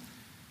people.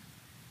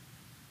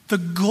 The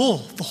goal,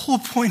 the whole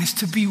point is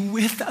to be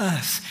with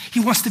us.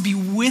 He wants to be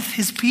with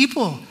his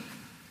people.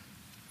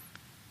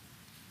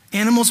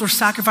 Animals were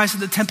sacrificed at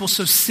the temple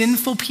so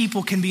sinful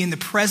people can be in the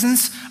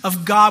presence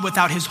of God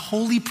without his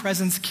holy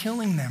presence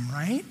killing them,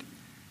 right?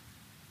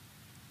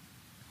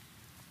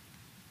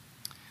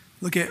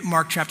 Look at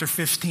Mark chapter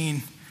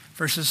 15,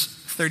 verses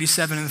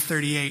 37 and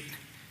 38.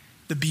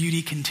 The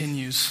beauty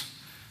continues.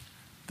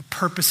 The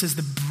purposes,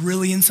 the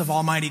brilliance of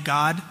Almighty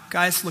God.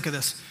 Guys, look at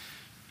this.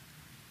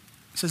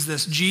 It says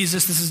this,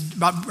 Jesus, this is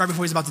about, right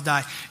before he's about to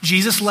die.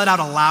 Jesus let out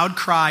a loud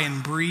cry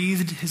and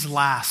breathed his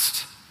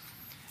last.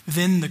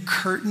 Then the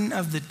curtain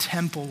of the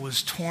temple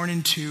was torn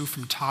in two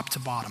from top to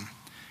bottom.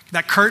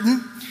 That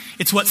curtain,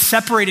 it's what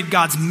separated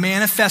God's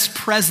manifest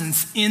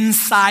presence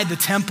inside the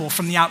temple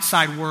from the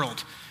outside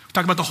world. We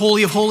talk about the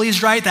Holy of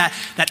Holies, right? That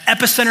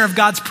epicenter of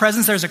God's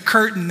presence, there's a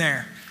curtain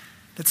there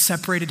that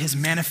separated his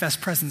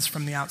manifest presence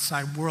from the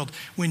outside world.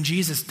 When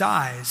Jesus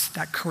dies,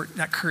 that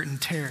curtain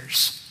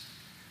tears.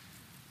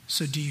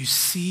 So do you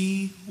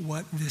see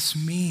what this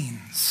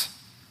means?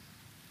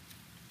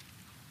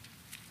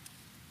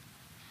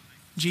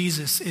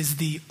 Jesus is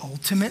the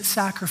ultimate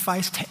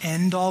sacrifice to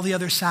end all the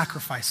other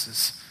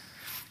sacrifices.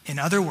 In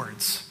other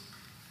words,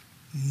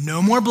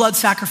 no more blood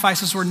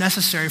sacrifices were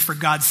necessary for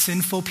God's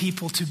sinful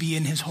people to be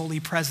in his holy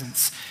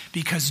presence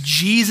because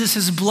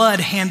Jesus'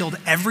 blood handled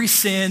every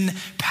sin,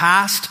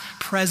 past,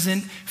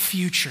 present,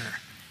 future.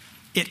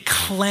 It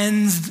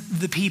cleansed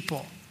the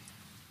people.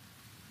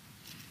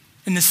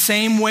 In the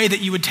same way that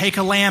you would take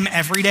a lamb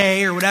every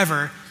day or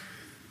whatever,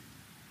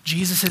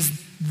 Jesus is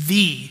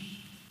the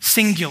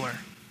singular,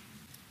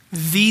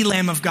 the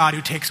Lamb of God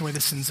who takes away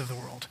the sins of the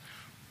world.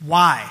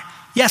 Why?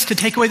 Yes, to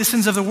take away the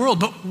sins of the world,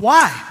 but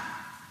why?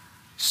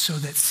 So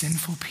that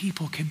sinful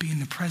people could be in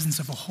the presence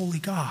of a holy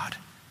God.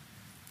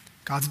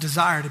 God's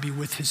desire to be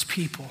with his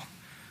people.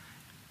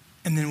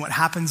 And then what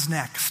happens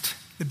next?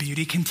 The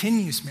beauty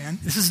continues, man.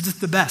 This is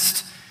just the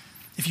best.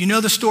 If you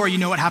know the story, you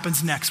know what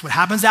happens next. What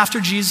happens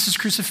after Jesus'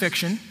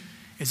 crucifixion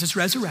is his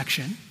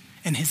resurrection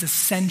and his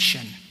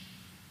ascension.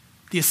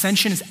 The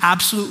ascension is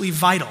absolutely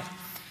vital.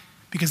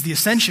 Because the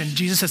ascension,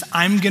 Jesus says,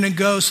 I'm going to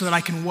go so that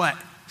I can what?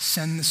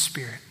 Send the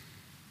Spirit.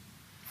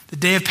 The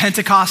day of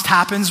Pentecost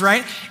happens,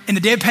 right? And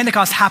the day of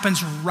Pentecost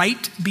happens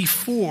right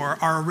before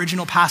our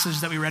original passage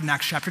that we read in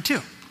Acts chapter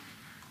 2.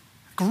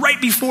 Right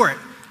before it,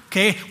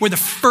 okay? Where the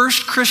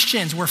first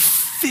Christians were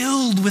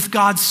filled with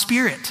God's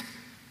Spirit.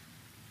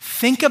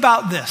 Think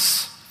about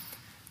this.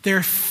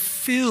 They're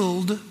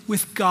filled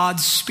with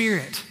God's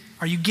Spirit.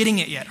 Are you getting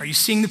it yet? Are you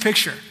seeing the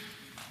picture?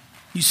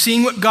 You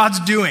seeing what God's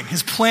doing,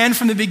 his plan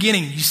from the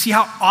beginning. You see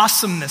how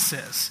awesome this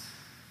is.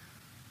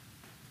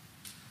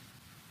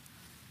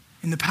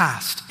 In the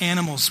past,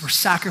 animals were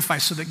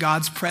sacrificed so that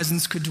God's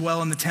presence could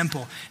dwell in the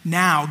temple.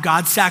 Now,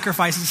 God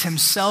sacrifices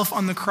himself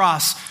on the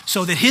cross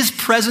so that his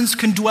presence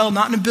can dwell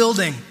not in a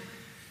building,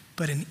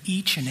 but in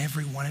each and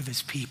every one of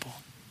his people.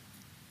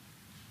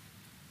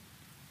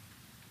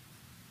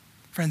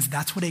 Friends,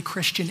 that's what a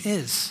Christian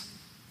is.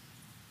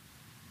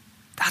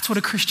 That's what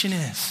a Christian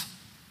is.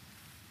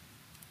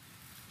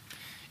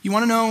 You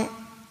want to know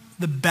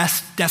the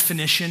best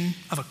definition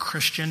of a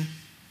Christian?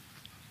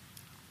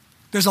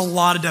 There's a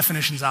lot of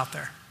definitions out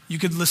there. You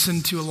could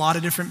listen to a lot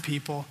of different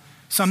people,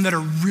 some that are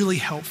really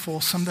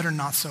helpful, some that are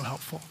not so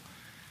helpful.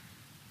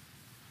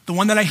 The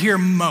one that I hear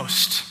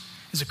most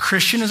is a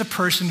Christian is a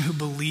person who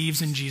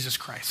believes in Jesus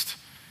Christ.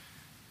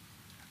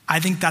 I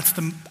think that's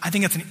an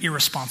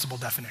irresponsible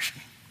definition.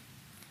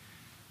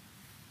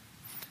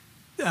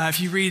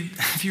 If you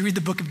read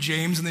the book of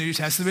James in the New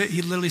Testament,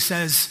 he literally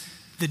says,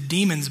 the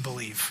demons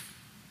believe.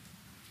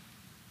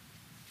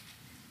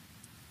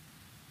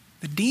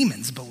 The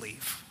demons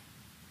believe.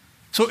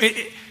 So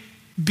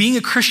being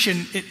a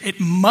Christian, it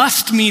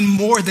must mean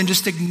more than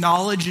just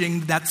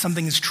acknowledging that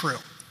something is true.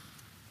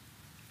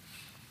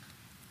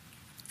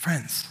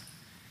 Friends,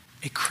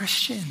 a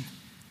Christian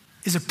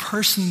is a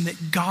person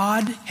that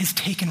God has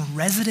taken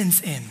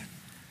residence in.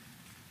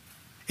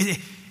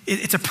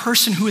 It's a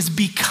person who has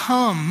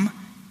become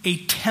a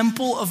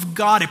temple of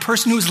God, a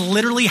person who is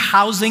literally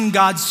housing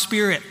God's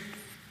Spirit.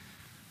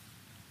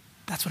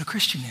 That's what a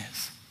Christian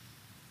is.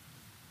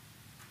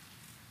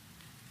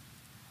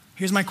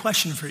 Here's my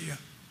question for you,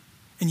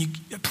 and you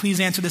please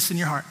answer this in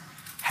your heart.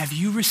 Have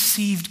you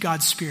received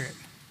God's Spirit?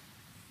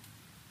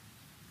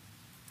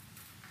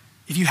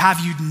 If you have,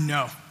 you'd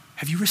know.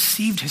 Have you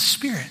received his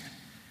Spirit?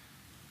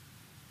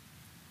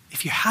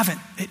 If you haven't,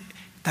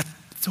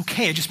 that's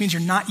okay. It just means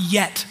you're not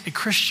yet a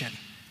Christian.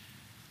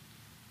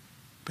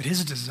 But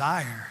his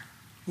desire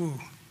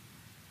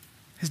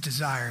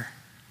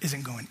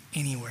isn't going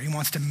anywhere. He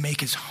wants to make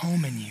his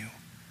home in you.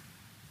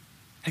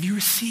 Have you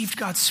received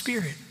God's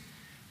Spirit?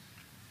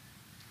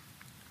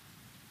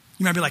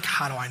 You might be like,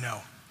 how do I know?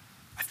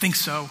 I think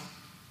so.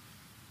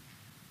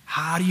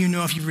 How do you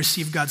know if you've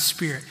received God's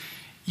Spirit?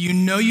 You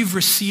know you've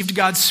received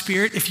God's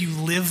Spirit if you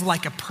live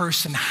like a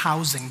person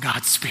housing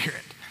God's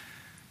Spirit.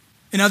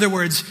 In other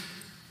words,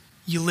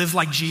 you live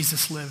like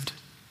Jesus lived.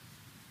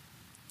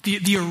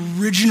 The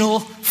original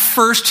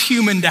first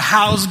human to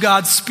house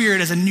God's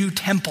Spirit as a new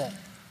temple.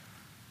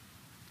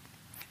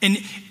 And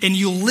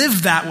you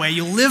live that way.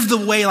 You live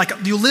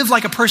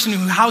like a person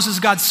who houses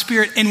God's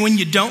Spirit, and when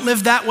you don't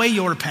live that way,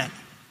 you'll repent.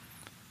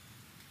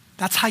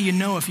 That's how you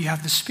know if you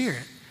have the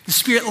Spirit. The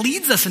Spirit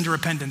leads us into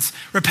repentance.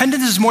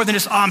 Repentance is more than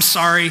just, I'm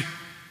sorry.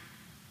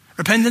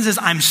 Repentance is,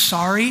 I'm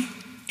sorry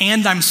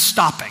and I'm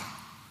stopping.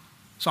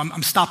 So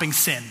I'm stopping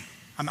sin.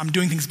 I'm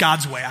doing things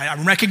God's way.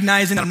 I'm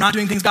recognizing that I'm not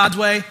doing things God's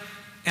way,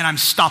 and I'm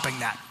stopping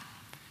that.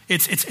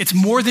 It's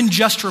more than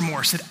just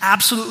remorse. It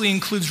absolutely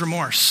includes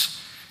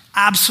remorse.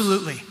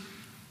 Absolutely.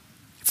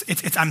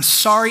 It's I'm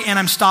sorry and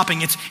I'm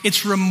stopping.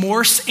 It's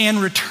remorse and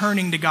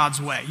returning to God's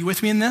way. You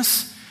with me in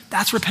this?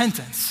 That's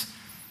repentance.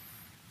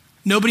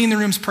 Nobody in the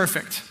room is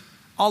perfect.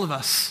 All of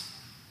us,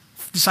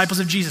 disciples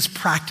of Jesus,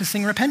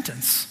 practicing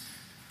repentance.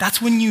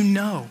 That's when you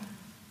know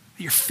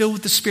that you're filled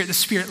with the Spirit. The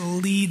Spirit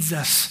leads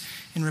us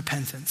in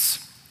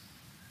repentance.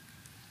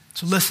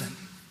 So listen,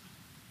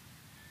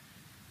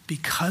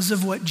 because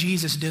of what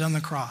Jesus did on the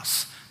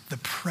cross, the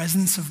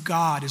presence of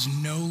God is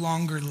no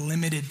longer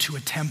limited to a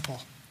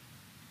temple.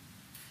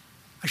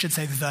 I should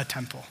say the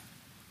temple,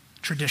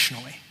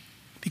 traditionally.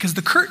 Because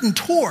the curtain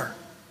tore.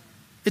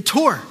 It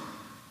tore.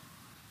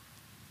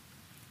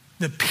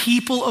 The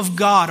people of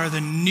God are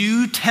the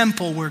new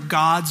temple where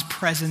God's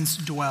presence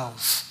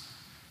dwells.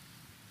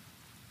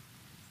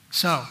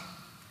 So,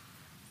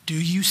 do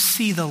you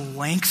see the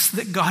lengths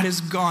that God has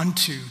gone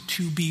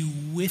to be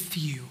with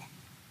you?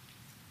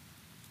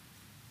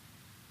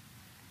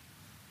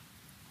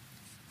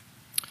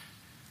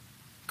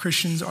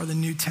 Christians are the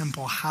new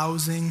temple,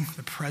 housing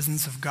the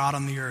presence of God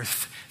on the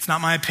earth. It's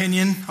not my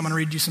opinion. I'm going to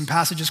read you some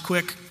passages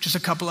quick, just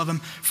a couple of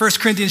them. 1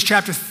 Corinthians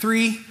chapter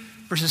 3,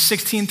 verses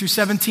 16 through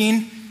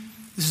 17.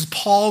 This is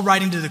Paul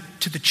writing to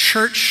the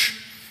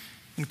church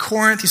in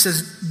Corinth. He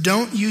says,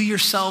 don't you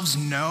yourselves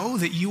know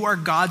that you are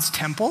God's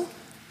temple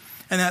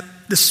and that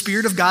the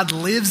Spirit of God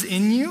lives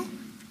in you?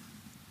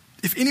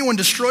 If anyone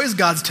destroys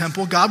God's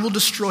temple, God will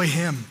destroy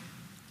him.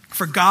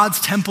 For God's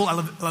temple, I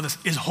love this,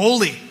 is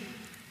holy,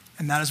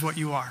 and that is what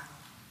you are.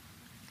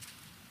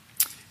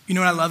 You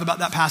know what I love about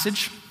that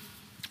passage?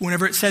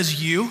 Whenever it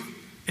says you,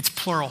 it's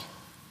plural.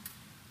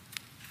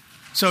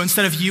 So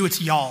instead of you, it's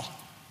y'all.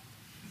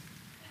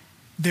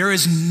 There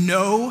is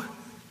no,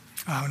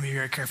 I want to be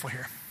very careful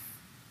here.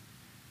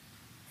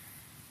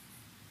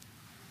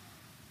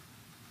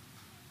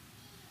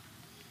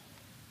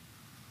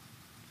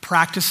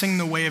 Practicing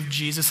the way of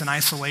Jesus in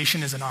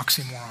isolation is an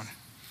oxymoron.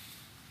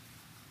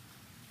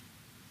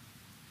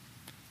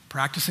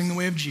 Practicing the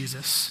way of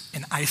Jesus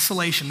in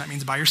isolation, that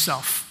means by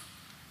yourself,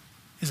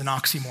 is an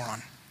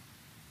oxymoron.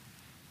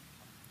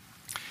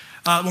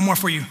 One more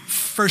for you.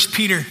 1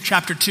 Peter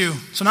chapter 2.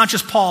 So not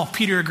just Paul,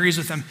 Peter agrees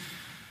with him.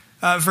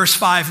 Verse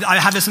 5, I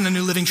have this in the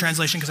New Living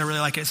Translation because I really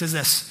like it. It says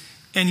this,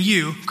 and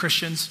you,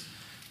 Christians,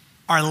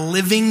 are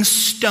living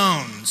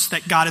stones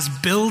that God is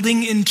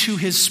building into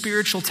his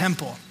spiritual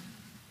temple.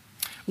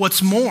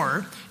 What's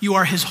more, you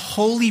are his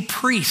holy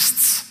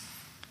priests.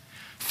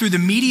 Through the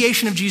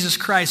mediation of Jesus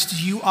Christ,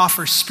 you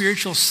offer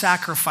spiritual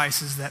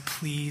sacrifices that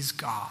please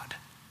God.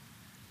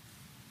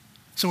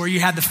 So where you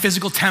had the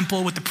physical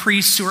temple with the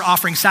priests who are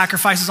offering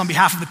sacrifices on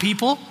behalf of the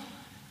people,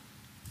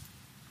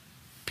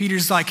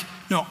 Peter's like,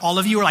 no, all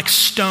of you are like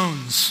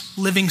stones,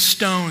 living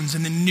stones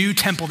in the new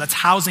temple that's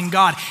housing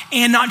God.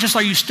 And not just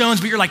are you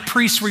stones, but you're like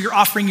priests where you're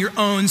offering your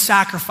own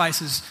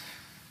sacrifices.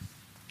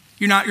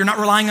 You're not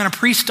relying on a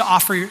priest to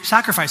offer your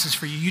sacrifices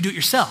for you. You do it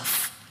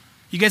yourself.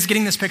 You guys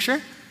getting this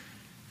picture?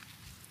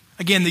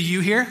 Again, the you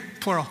here,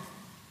 plural.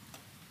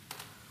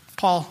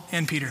 Paul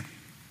and Peter.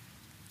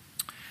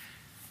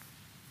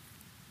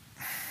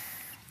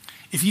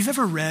 If you've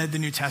ever read the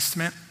New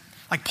Testament,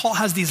 like Paul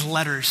has these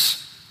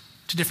letters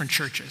to different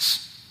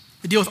churches.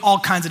 They deal with all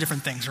kinds of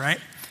different things, right?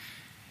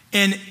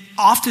 And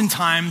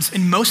oftentimes,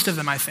 in most of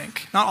them, I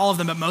think, not all of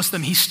them, but most of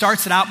them, he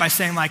starts it out by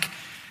saying like,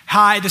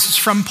 Hi, this is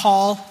from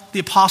Paul, the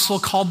apostle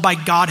called by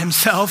God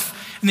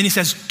himself. And then he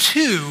says,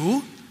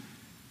 to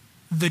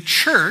the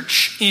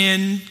church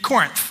in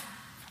Corinth,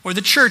 or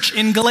the church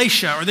in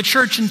Galatia, or the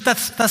church in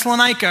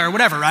Thessalonica, or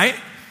whatever, right?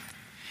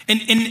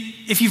 And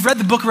if you've read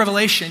the book of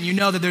Revelation, you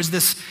know that there's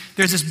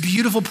this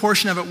beautiful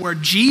portion of it where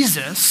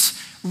Jesus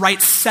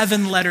writes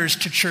 7 letters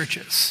to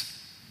churches.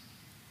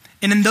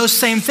 And in those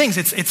same things,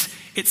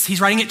 he's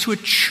writing it to a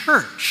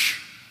church.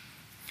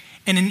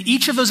 And in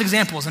each of those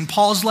examples, in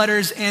Paul's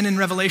letters and in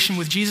Revelation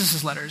with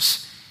Jesus'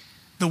 letters,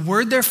 the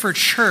word there for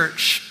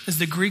church is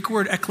the Greek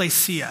word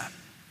ekklesia.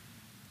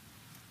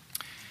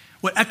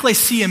 What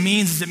ekklesia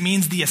means is it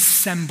means the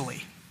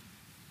assembly.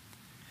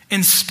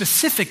 And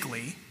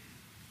specifically,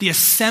 the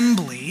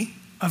assembly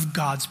of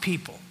God's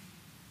people.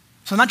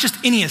 So not just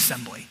any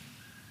assembly.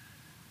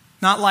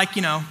 Not like,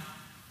 the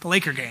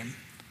Laker game.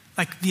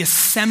 Like the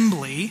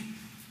assembly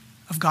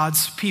of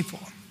God's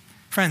people.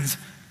 Friends,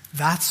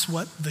 that's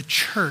what the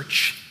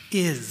church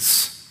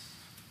is.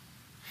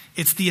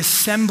 It's the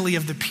assembly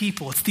of the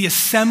people. It's the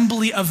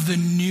assembly of the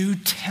new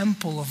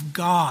temple of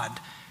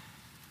God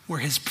where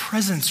his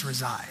presence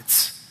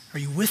resides. Are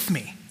you with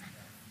me?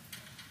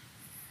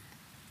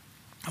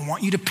 I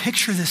want you to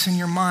picture this in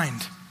your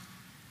mind.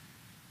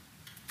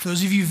 For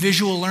those of you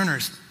visual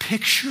learners,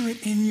 picture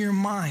it in your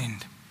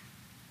mind.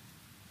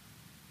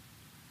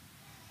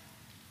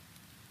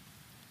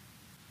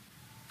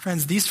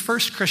 Friends, these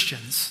first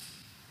Christians,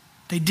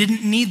 they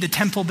didn't need the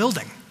temple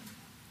building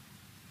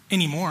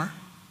anymore.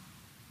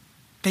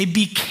 They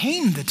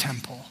became the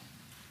temple.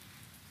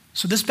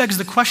 So this begs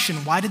the question,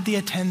 why did they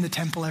attend the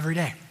temple every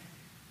day?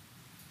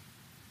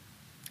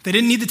 They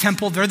didn't need the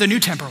temple, they're the new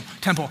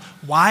temple.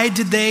 Why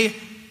did they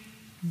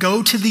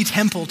go to the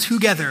temple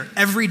together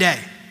every day?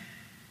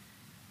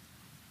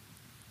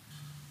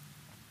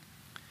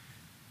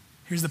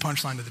 Here's the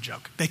punchline to the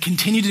joke. They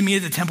continued to meet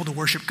at the temple to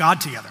worship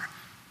God together.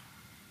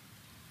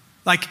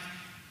 Like,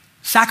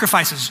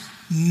 sacrifices,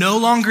 no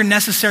longer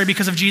necessary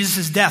because of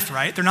Jesus' death,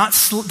 right? They're not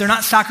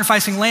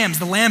sacrificing lambs.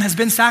 The lamb has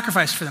been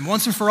sacrificed for them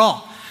once and for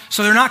all.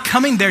 So they're not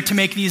coming there to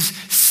make these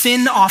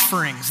sin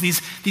offerings,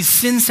 these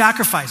sin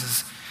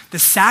sacrifices. The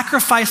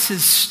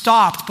sacrifices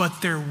stopped,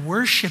 but their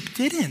worship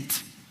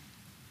didn't.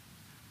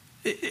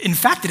 In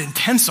fact, it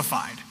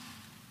intensified.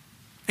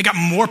 It got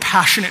more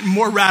passionate,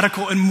 more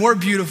radical, and more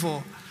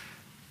beautiful.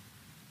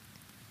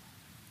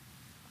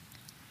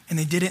 And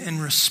they did it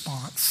in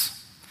response.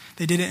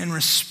 They did it in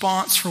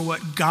response for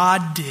what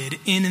God did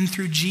in and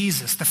through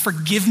Jesus, the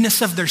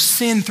forgiveness of their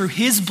sin through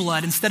his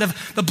blood instead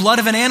of the blood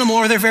of an animal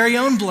or their very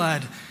own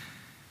blood.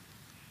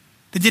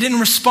 They did it in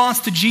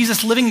response to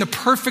Jesus living the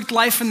perfect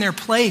life in their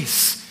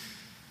place.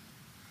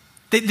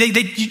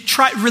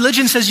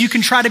 Religion says you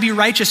can try to be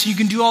righteous, you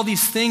can do all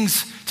these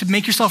things to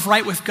make yourself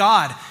right with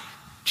God.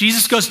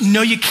 Jesus goes,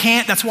 no, you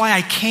can't. That's why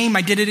I came.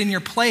 I did it in your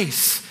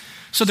place.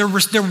 So they're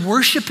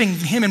worshiping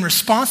him in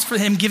response for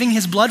him giving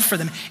his blood for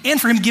them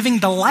and for him giving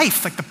the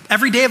life, like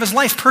every day of his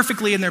life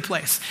perfectly in their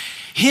place.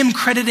 Him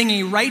crediting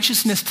a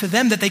righteousness to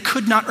them that they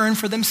could not earn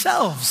for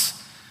themselves.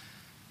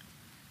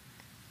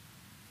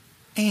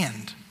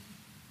 And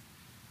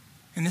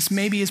this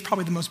maybe is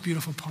probably the most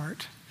beautiful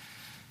part,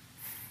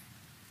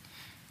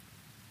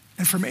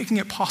 and for making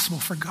it possible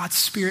for God's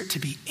Spirit to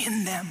be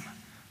in them.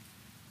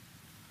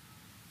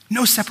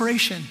 No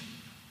separation.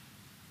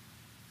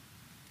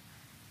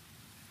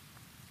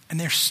 And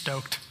they're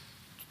stoked.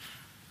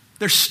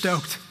 They're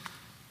stoked.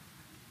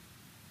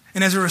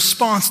 And as a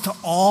response to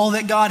all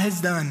that God has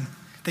done,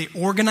 they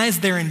organize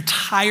their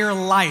entire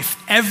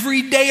life,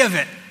 every day of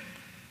it,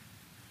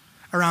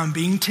 around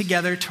being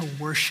together to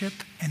worship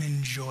and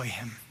enjoy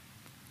him.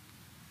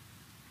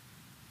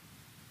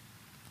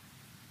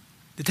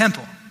 The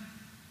temple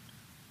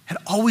had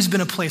always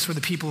been a place where the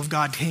people of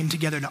God came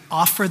together to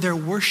offer their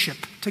worship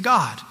to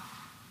God.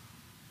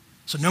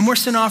 So no more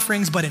sin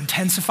offerings, but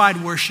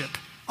intensified worship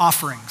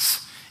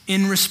offerings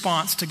in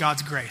response to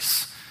God's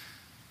grace.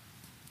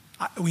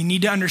 We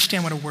need to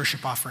understand what a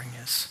worship offering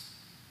is.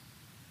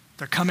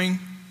 They're coming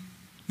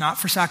not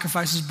for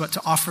sacrifices, but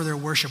to offer their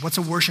worship. What's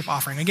a worship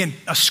offering? Again,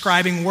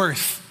 ascribing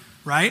worth,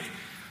 right?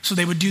 So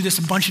they would do this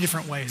a bunch of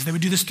different ways. They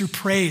would do this through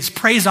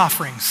praise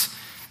offerings.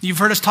 You've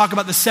heard us talk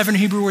about the 7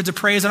 Hebrew words of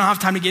praise. I don't have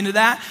time to get into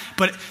that,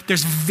 but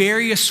there's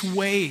various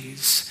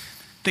ways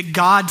that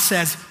God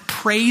says,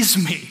 praise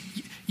me.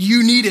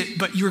 You need it,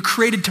 but you were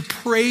created to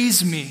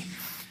praise me.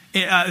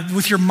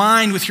 With your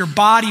mind, with your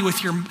body,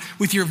 with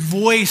your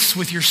voice,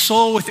 with your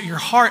soul, with your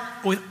heart,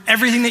 with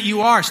everything that you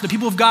are. So the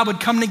people of God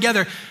would come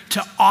together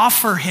to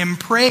offer him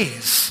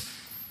praise.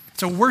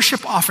 It's a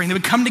worship offering. They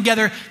would come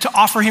together to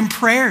offer him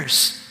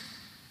prayers.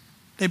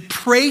 They'd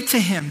pray to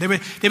him. They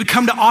would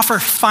come to offer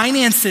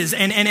finances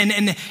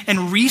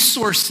and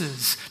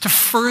resources to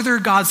further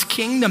God's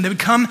kingdom. They would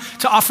come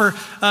to offer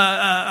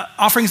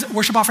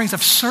worship offerings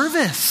of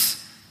service.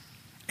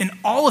 And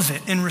all of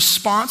it in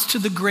response to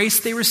the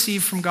grace they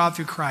received from God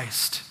through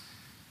Christ.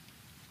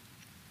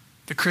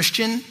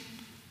 Christian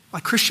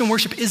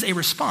worship is a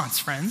response,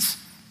 friends.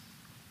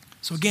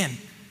 So again,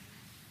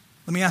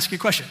 let me ask you a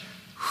question.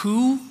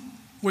 Who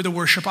were the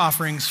worship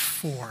offerings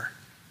for?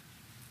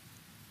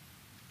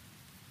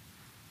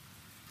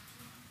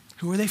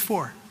 Who were they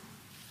for?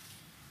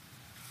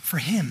 For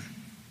him.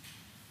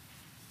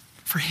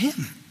 For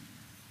him.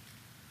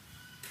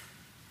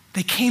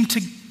 They came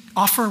to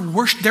offer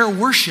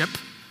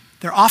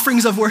their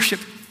offerings of worship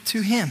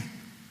to him.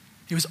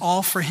 It was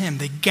all for him.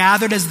 They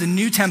gathered as the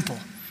new temple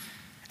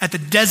at the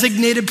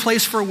designated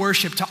place for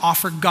worship to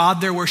offer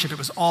God their worship. It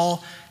was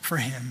all for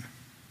him.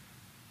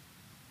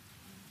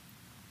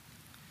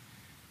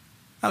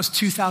 That was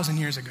 2,000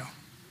 years ago.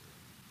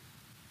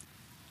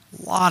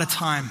 A lot of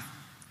time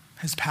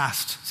has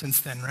passed since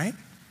then, right?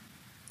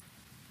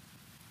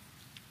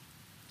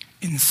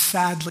 And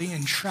sadly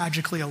and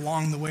tragically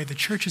along the way, the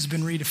church has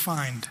been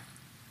redefined.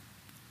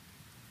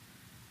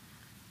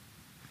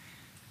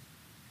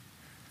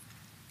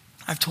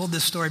 I've told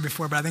this story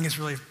before, but I think it's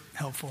really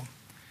helpful.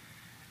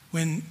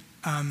 When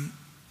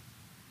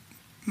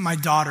my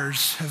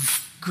daughters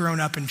have grown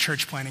up in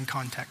church planting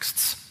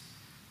contexts.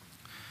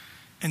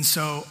 And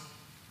so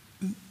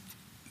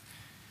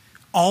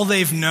all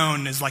they've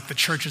known is like the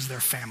church is their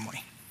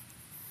family.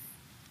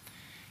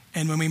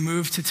 And when we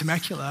moved to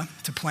Temecula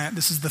to plant,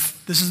 this is the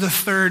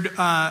third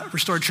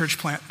restored church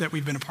plant that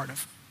we've been a part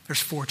of.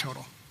 There's 4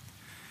 total.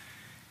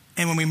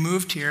 And when we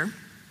moved here,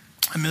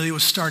 Amelia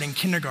was starting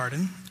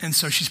kindergarten, and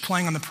so she's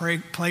playing on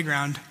the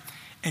playground,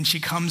 and she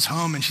comes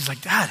home and she's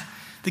like, "Dad,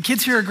 the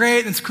kids here are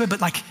great, and it's good,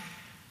 but like,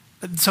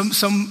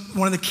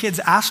 one of the kids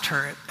asked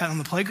her on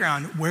the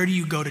playground, 'Where do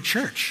you go to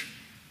church?'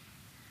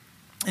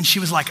 And she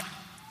was like,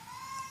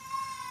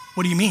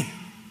 'What do you mean?'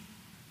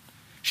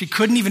 She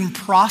couldn't even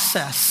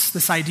process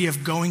this idea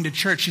of going to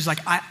church. She's like,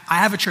 I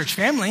have a church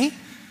family.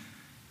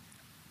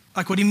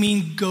 Like, what do you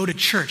mean go to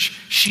church?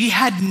 She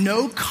had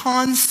no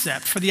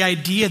concept for the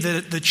idea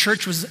that the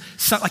church was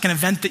like an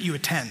event that you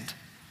attend.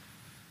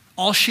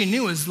 All she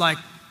knew was like,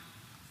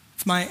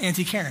 it's my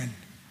Auntie Karen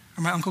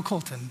or my Uncle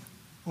Colton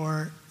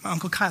or my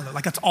Uncle Kylo.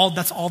 Like that's all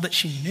that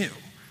she knew.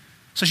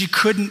 So she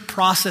couldn't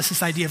process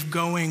this idea of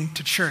going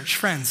to church.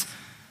 Friends,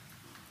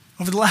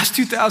 over the last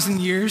 2,000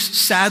 years,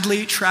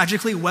 sadly,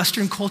 tragically,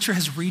 Western culture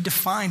has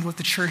redefined what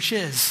the church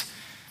is.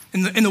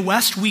 In the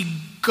West, we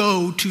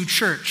go to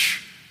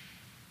church.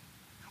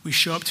 We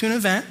show up to an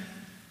event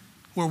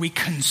where we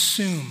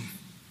consume.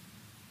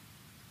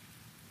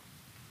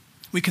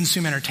 We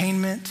consume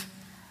entertainment,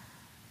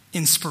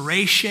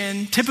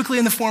 inspiration, typically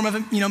in the form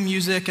of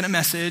music and a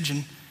message.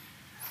 And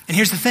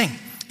here's the thing.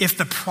 If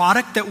the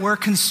product that we're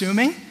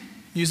consuming,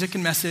 music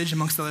and message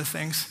amongst other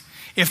things,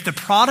 if the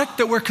product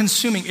that we're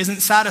consuming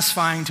isn't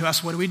satisfying to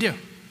us, what do?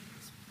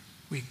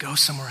 We go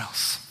somewhere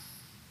else.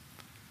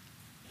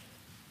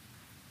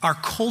 Our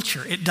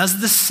culture, it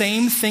does the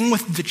same thing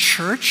with the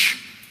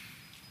church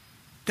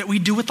that we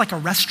do with like a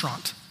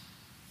restaurant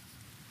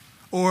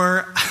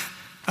or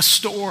a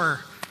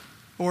store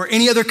or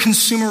any other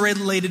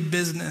consumer-related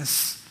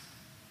business.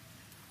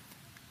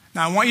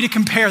 Now, I want you to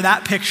compare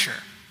that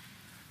picture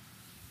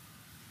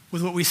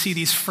with what we see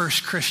these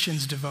first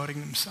Christians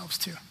devoting themselves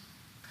to.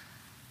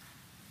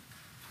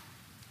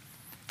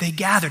 They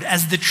gathered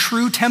as the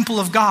true temple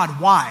of God.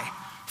 Why?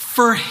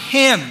 For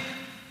him.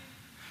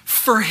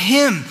 For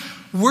him.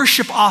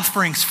 Worship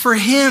offerings for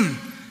him.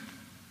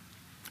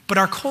 But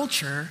our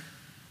culture,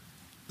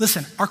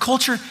 listen, our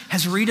culture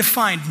has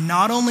redefined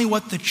not only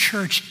what the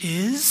church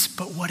is,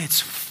 but what it's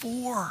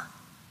for.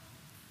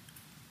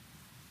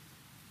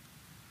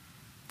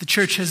 The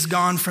church has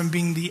gone from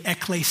being the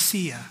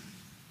ecclesia,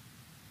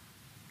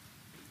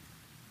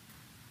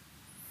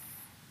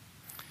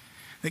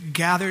 that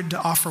gathered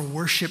to offer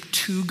worship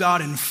to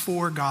God and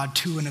for God,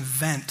 to an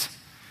event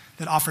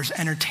that offers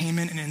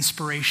entertainment and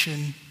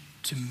inspiration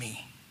to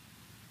me.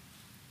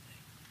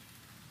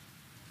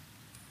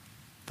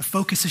 The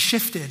focus has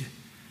shifted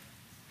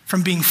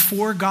from being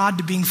for God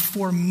to being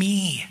for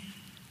me.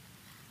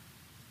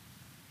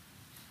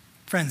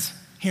 Friends,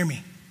 hear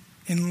me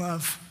in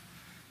love.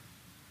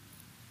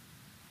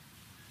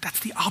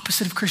 That's the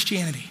opposite of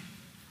Christianity.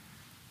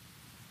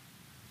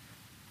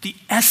 The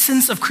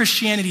essence of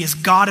Christianity is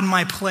God in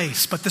my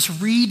place, but this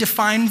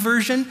redefined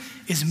version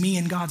is me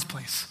in God's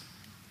place.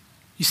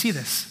 You see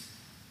this?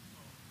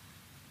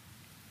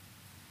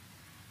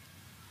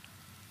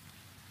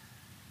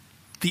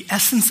 The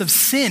essence of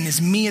sin is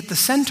me at the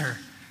center.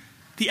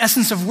 The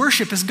essence of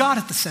worship is God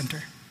at the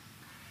center.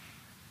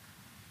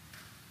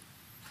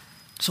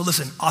 So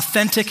listen,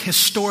 authentic,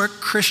 historic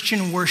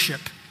Christian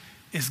worship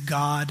is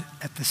God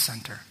at the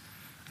center.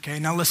 Okay,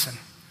 now listen.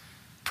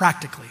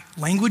 Practically,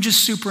 language is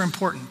super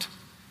important.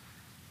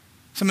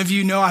 Some of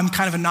you know I'm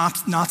kind of a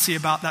Nazi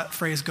about that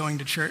phrase, going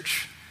to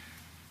church.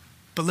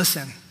 But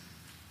listen,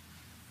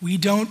 we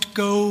don't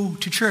go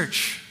to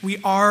church. We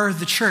are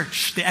the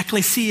church, the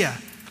ecclesia.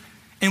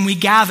 And we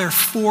gather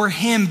for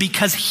him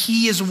because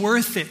he is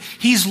worth it.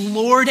 He's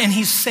Lord and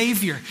he's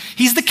Savior.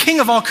 He's the King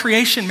of all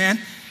creation, man.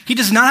 He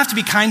does not have to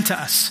be kind to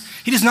us.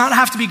 He does not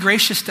have to be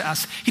gracious to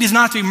us. He does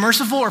not have to be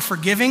merciful or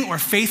forgiving or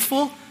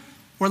faithful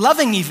or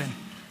loving even.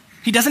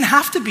 He doesn't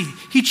have to be.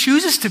 He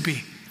chooses to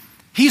be.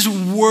 He's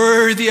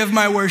worthy of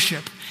my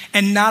worship.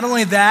 And not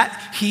only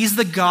that, he's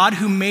the God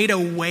who made a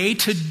way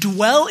to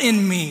dwell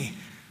in me.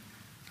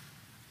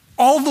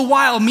 All the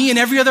while, me and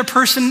every other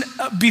person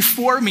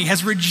before me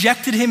has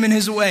rejected him in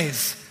his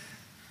ways.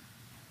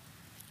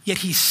 Yet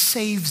he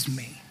saves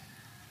me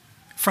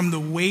from the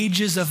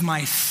wages of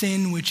my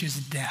sin, which is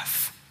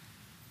death.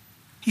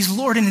 He's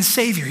Lord and his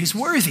Savior. He's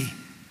worthy.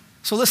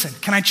 So listen,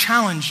 can I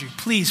challenge you,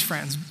 please,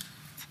 friends?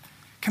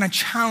 Can I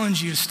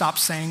challenge you to stop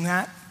saying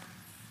that?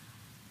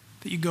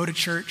 That you go to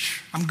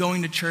church, I'm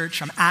going to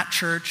church, I'm at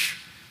church.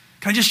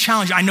 Can I just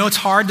challenge you? I know it's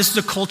hard. This is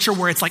a culture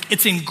where it's like,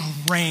 it's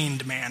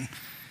ingrained, man.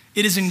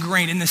 It is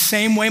ingrained. In the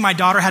same way my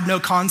daughter had no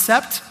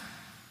concept,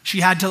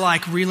 she had to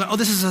like relearn,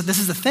 this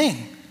is a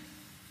thing.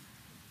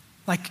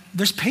 Like,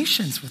 there's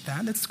patience with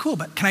that. That's cool.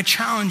 But can I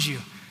challenge you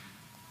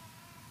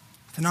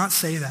to not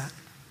say that?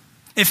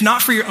 If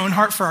not for your own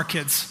heart, for our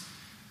kids.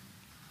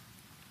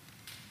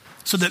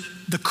 So that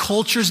the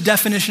culture's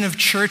definition of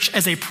church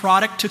as a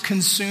product to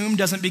consume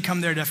doesn't become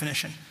their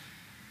definition.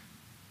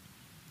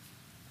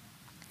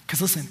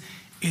 Because listen,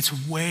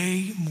 it's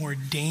way more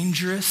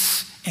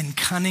dangerous and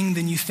cunning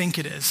than you think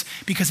it is,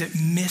 because it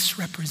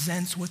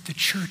misrepresents what the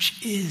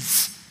church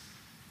is.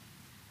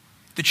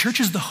 The church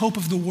is the hope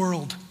of the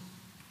world.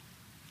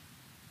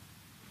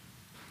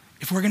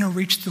 If we're going to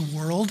reach the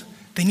world,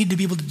 they need to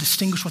be able to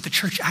distinguish what the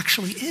church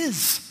actually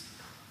is.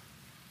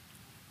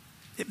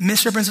 It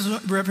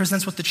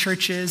misrepresents what the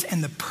church is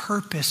and the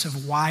purpose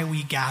of why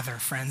we gather,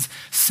 friends.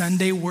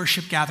 Sunday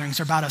worship gatherings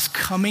are about us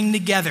coming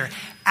together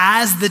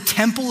as the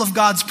temple of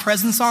God's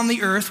presence on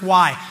the earth.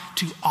 Why?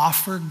 To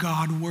offer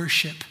God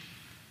worship.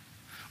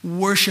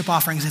 Worship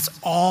offerings, it's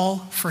all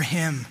for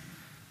him.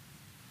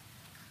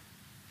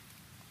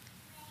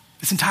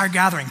 This entire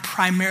gathering,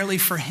 primarily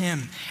for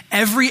him.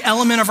 Every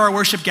element of our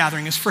worship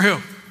gathering is for who?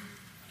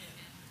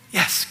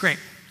 Yes, great.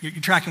 You're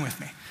tracking with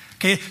me.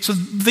 Okay, so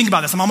think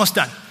about this. I'm almost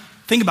done.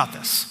 Think about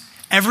this.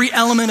 Every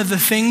element of the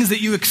things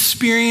that you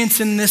experience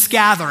in this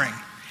gathering,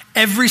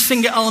 every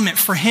single element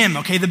for him,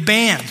 okay? The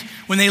band,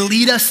 when they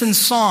lead us in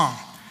song,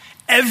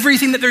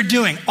 everything that they're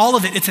doing, all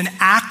of it, it's an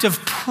act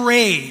of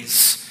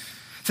praise.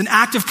 It's an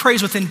act of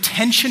praise with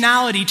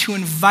intentionality to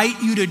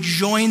invite you to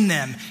join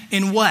them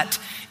in what?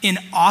 In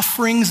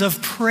offerings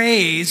of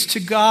praise to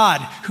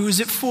God. Who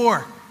is it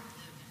for?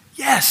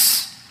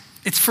 Yes,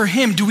 it's for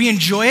him. Do we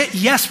enjoy it?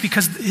 Yes,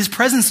 because his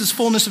presence is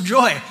fullness of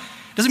joy.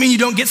 Doesn't mean you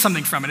don't get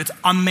something from it. It's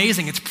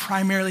amazing. It's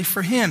primarily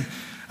for him,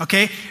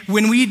 okay?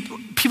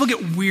 People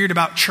get weird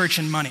about church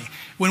and money.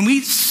 When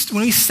we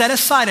set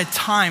aside a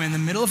time in the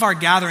middle of our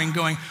gathering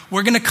going,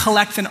 we're going to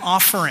collect an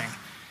offering.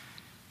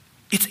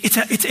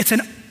 It's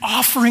an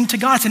offering to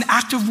God. It's an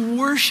act of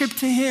worship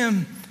to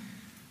him.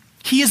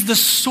 He is the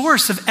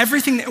source of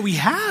everything that we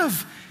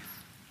have.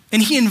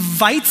 And he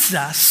invites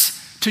us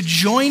to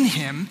join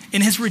him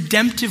in his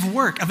redemptive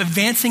work of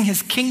advancing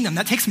his kingdom.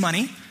 That takes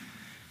money.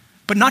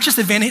 But not just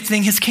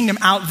advancing his kingdom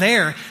out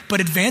there, but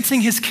advancing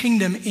his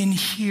kingdom in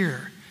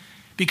here.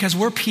 Because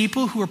we're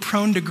people who are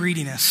prone to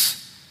greediness.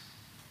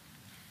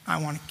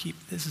 I want to keep,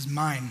 this is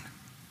mine.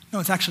 No,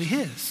 it's actually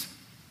his.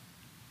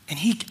 And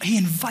he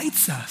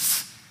invites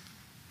us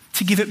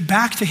to give it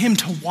back to him,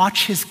 to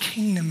watch his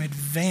kingdom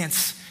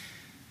advance.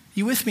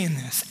 You with me in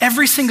this?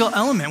 Every single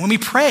element. When we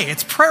pray,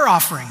 it's prayer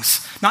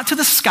offerings. Not to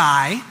the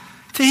sky,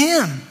 to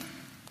him.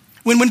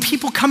 When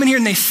people come in here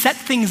and they set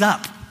things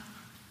up,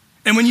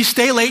 and when you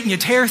stay late and you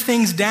tear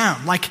things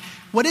down, like,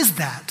 what is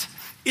that?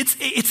 It's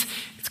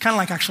kind of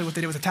like actually what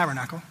they did with the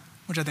tabernacle,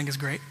 which I think is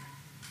great.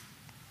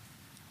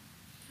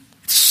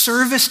 It's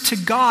service to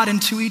God and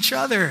to each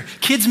other.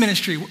 Kids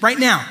ministry, right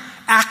now,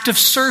 act of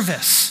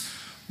service.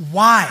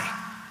 Why?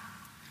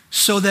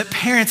 So that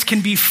parents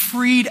can be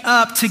freed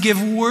up to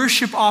give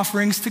worship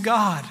offerings to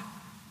God.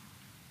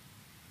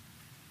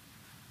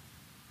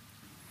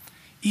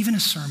 Even a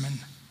sermon.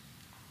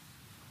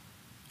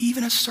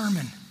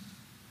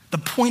 The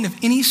point of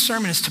any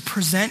sermon is to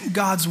present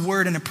God's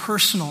word in a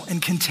personal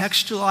and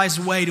contextualized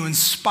way to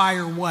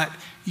inspire what?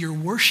 Your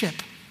worship.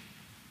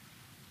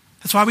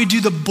 That's why we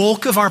do the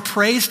bulk of our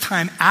praise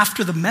time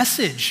after the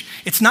message.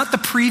 It's not the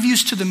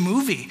previews to the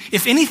movie.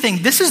 If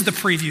anything, this is the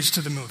previews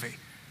to the movie.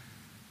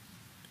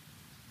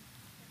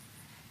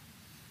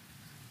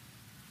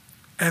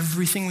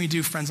 Everything we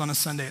do, friends, on a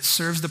Sunday, it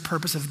serves the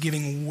purpose of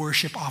giving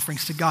worship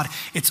offerings to God.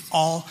 It's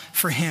all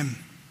for him.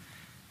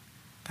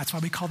 That's why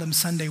we call them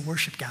Sunday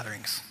worship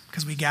gatherings,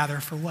 because we gather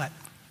for what?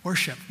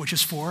 Worship, which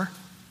is for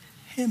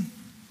him.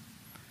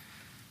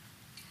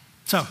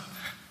 So,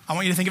 I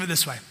want you to think of it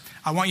this way.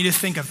 I want you to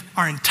think of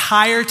our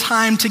entire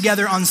time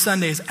together on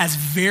Sundays as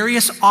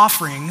various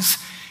offerings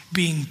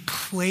being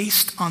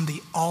placed on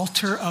the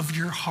altar of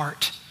your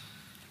heart,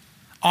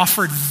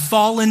 offered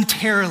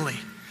voluntarily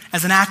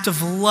as an act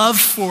of love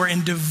for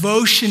and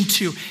devotion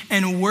to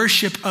and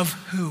worship of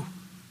who?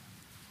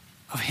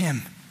 Of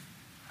him,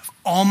 of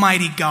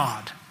Almighty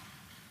God.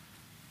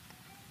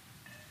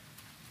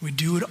 We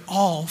do it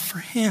all for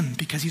him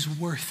because he's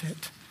worth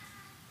it.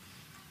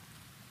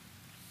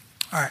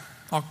 All right,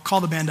 I'll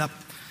call the band up.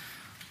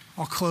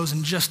 I'll close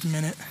in just a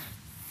minute.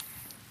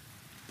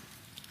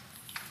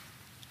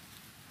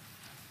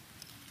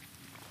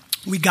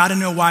 we got to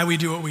know why we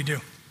do what we do.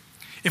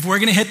 If we're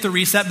going to hit the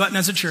reset button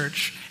as a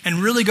church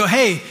and really go,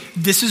 hey,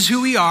 this is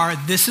who we are,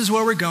 this is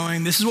where we're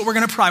going, this is what we're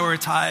going to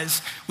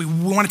prioritize, we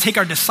want to take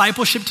our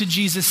discipleship to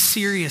Jesus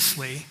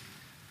seriously,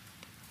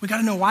 we got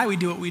to know why we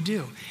do what we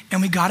do.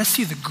 And we got to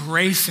see the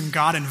grace in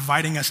God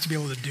inviting us to be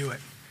able to do it.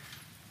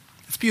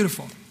 It's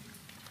beautiful.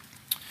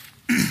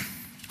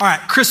 All right,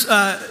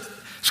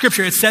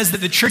 Scripture, it says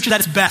that the church is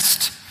at its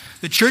best.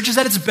 The church is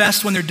at its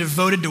best when they're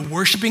devoted to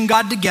worshiping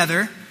God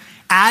together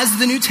as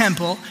the new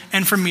temple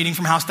and from meeting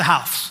from house to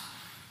house.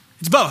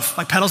 It's both,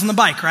 like pedals on the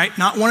bike, right?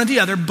 Not one or the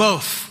other,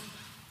 both.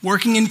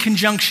 Working in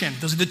conjunction.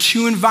 Those are the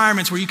two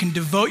environments where you can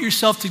devote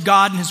yourself to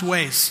God and his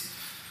ways.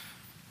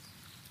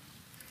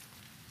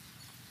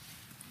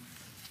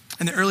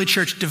 And the early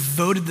church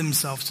devoted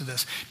themselves to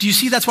this. Do you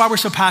see that's why we're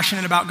so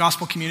passionate about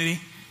gospel community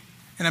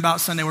and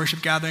about Sunday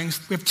worship gatherings?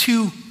 We have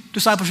two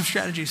discipleship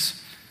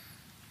strategies.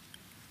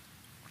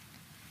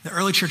 The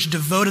early church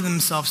devoted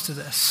themselves to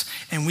this,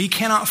 and we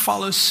cannot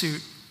follow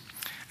suit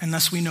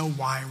unless we know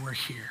why we're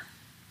here.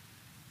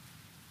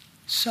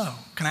 So,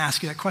 can I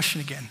ask you that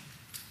question again?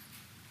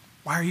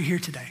 Why are you here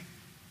today?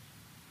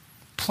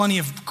 Plenty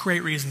of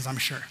great reasons, I'm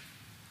sure.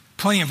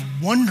 Plenty of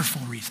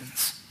wonderful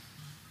reasons.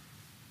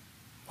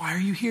 Why are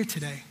you here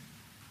today?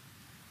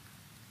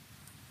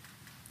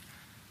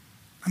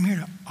 I'm here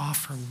to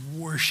offer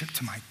worship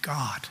to my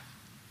God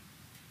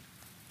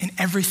in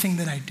everything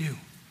that I do.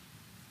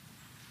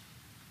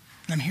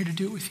 And I'm here to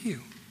do it with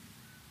you.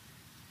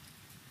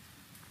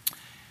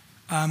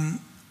 Have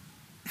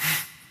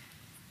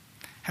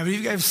any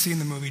of you guys seen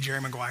the movie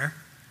Jerry Maguire?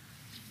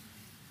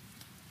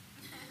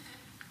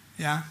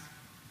 Yeah?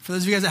 For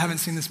those of you guys that haven't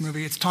seen this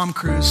movie, it's Tom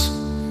Cruise,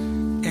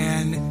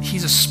 and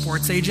he's a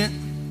sports agent.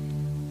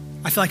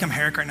 I feel like I'm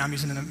Herrick right now. I'm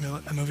using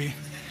a movie.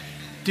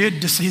 Dude,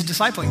 he's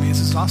discipling me. This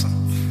is awesome.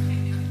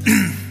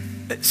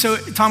 So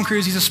Tom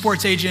Cruise, he's a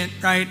sports agent,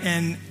 right?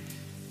 And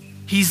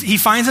he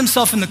finds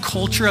himself in the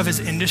culture of his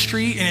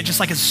industry, and it just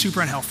like is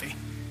super unhealthy.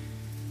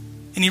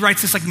 And he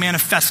writes this like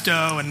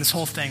manifesto and this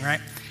whole thing, right?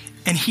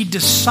 And he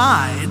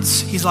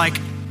decides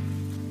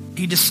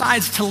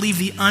to leave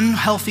the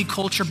unhealthy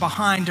culture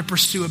behind to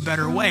pursue a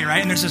better way, right?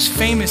 And there's this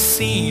famous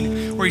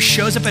scene where he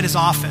shows up at his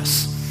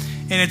office,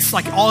 and it's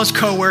like all his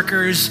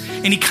coworkers,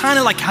 and he kind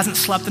of like hasn't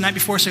slept the night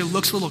before, so he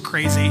looks a little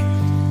crazy.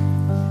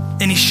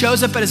 And he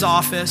shows up at his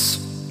office,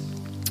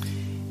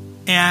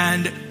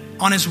 and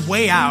on his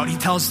way out, he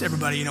tells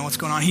everybody, what's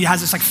going on. He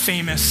has this like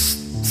famous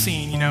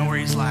scene, where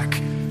he's like,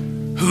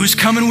 who's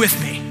coming with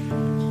me?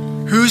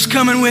 Who's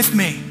coming with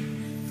me?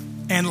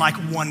 And like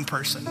one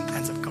person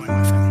ends up going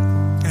with him.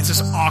 And it's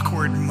this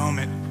awkward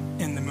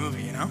moment in the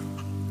movie,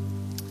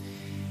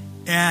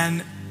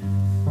 And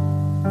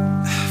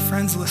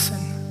friends, listen.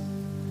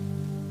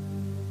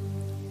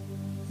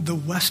 The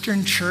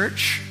Western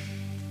church,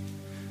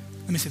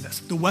 let me say this.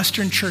 The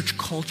Western church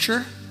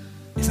culture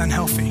is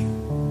unhealthy.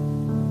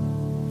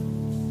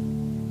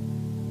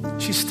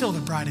 She's still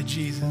the bride of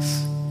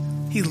Jesus.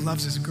 He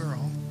loves his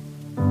girl.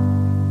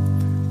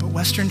 But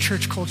Western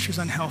church culture is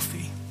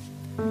unhealthy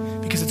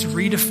because it's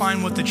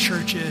redefined what the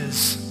church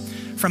is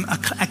from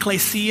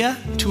ecclesia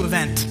to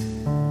event.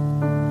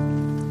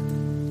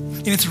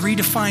 And it's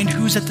redefined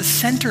who's at the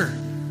center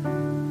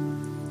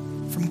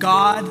from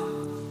God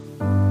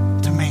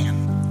to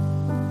man.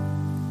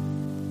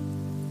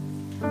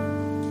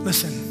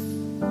 Listen,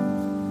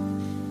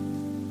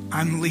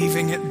 I'm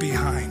leaving it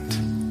behind.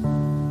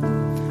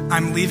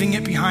 I'm leaving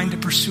it behind to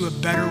pursue a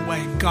better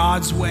way,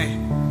 God's way.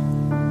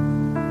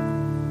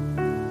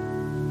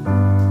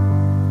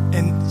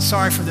 And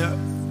sorry for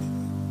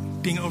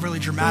being overly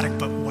dramatic,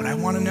 but what I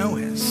want to know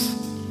is,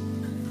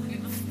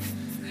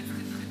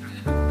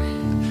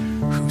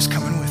 who's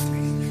coming with me?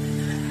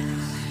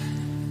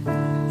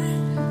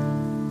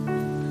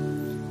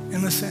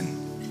 And listen,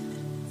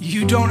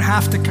 you don't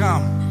have to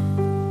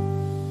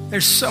come.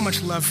 There's so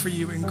much love for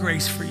you and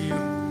grace for you.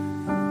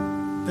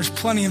 There's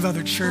plenty of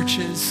other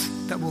churches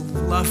that will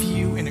love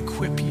you and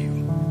equip you.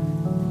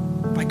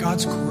 By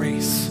God's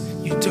grace,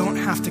 you don't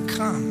have to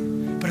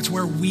come, but it's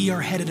where we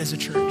are headed as a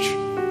church.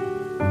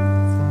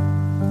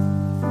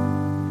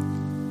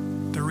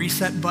 The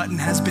reset button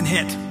has been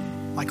hit,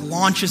 like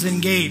launch is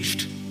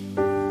engaged. It's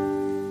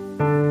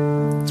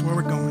where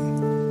we're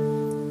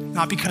going.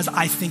 Not because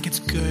I think it's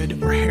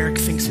good, or Herrick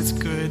thinks it's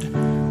good,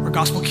 or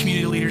gospel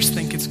community leaders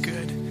think it's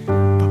good,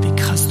 but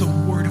because the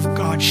Word of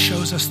God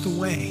shows us the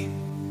way.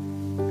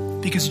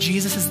 Because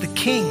Jesus is the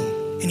King,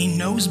 and he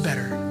knows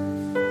better.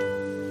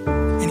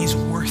 And he's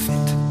worth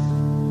it.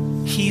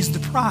 He's the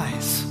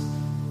prize.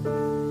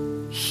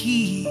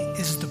 He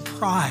is the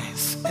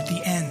prize at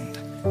the end.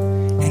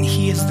 And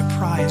he is the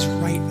prize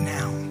right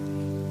now.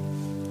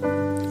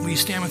 Will you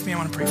stand with me? I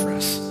want to pray for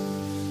us.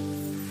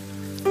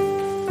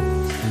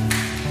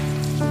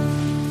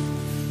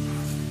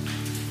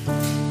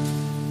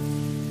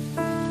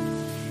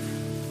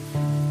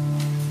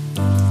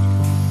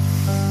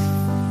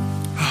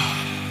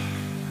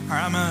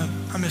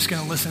 I'm just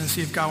going to listen and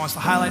see if God wants to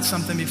highlight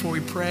something before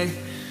we pray.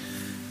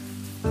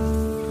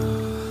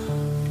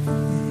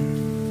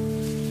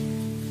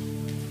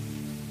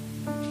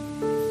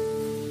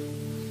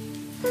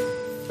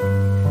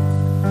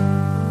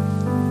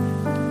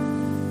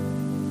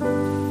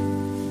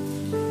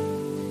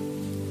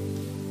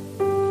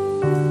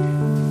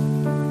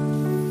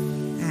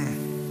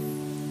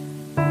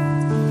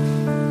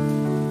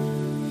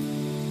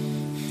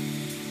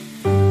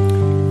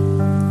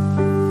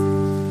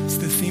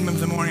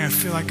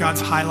 feel like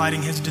God's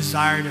highlighting his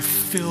desire to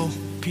fill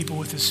people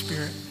with his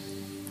Spirit.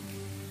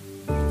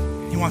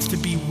 He wants to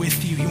be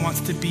with you. He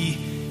wants to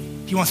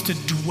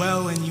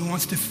dwell in you. He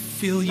wants to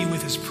fill you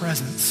with his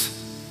presence.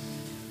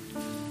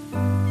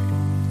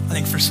 I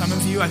think for some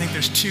of you, I think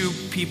there's two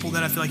people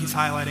that I feel like he's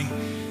highlighting.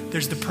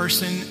 There's the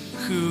person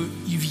who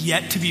you've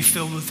yet to be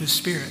filled with his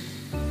Spirit.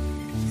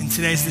 And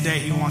today's the day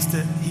he wants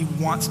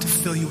to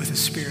fill you with his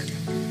Spirit.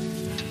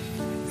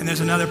 And there's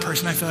another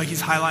person I feel like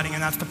he's highlighting,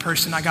 and that's the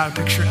person I got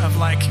a picture of,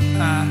 like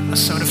a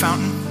soda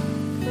fountain,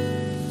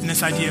 and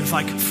this idea of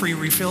like free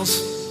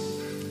refills.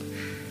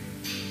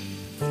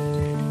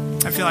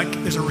 I feel like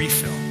there's a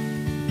refill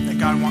that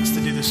God wants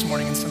to do this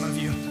morning in some of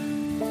you.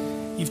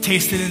 You've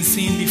tasted and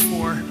seen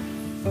before,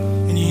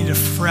 and you need a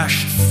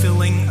fresh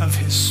filling of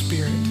his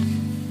Spirit.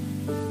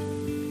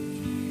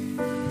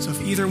 So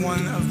if either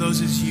one of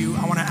those is you,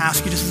 I want to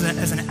ask you just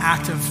as an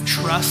act of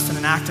trust and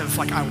an act of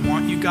like, I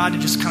want you, God, to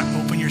just kind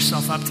of open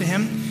yourself up to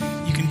him.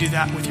 You can do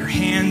that with your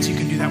hands. You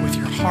can do that with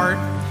your heart.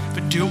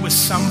 But do it with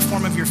some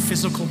form of your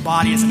physical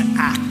body as an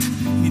act.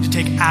 You need to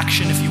take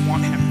action if you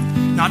want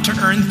him. Not to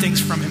earn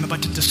things from him,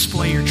 but to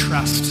display your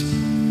trust.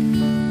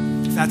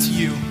 If that's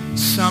you,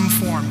 some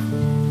form,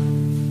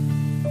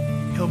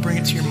 he'll bring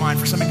it to your mind.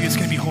 For some of you, it's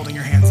going to be holding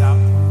your hands out.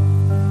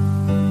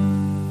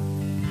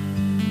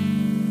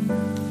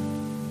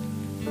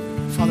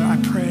 Father, I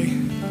pray,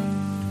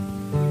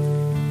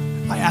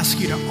 I ask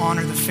you to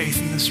honor the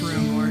faith in this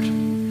room, Lord.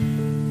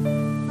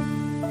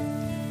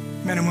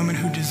 Men and women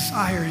who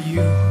desire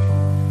you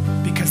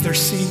because they're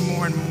seeing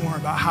more and more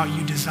about how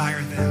you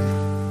desire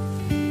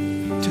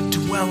them, to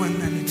dwell in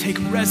them, to take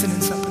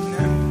residence up in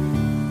them.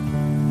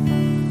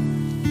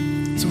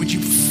 So would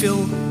you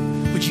fill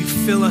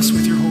us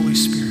with your Holy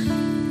Spirit?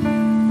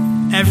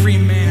 Every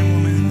man and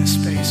woman in this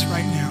space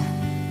right now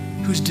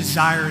whose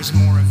desire is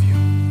more of you.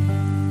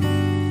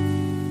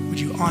 Would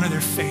you honor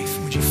their faith?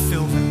 Would you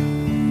fill them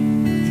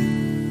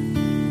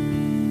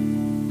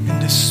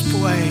and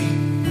display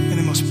in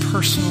the most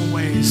personal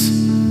ways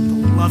the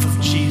love of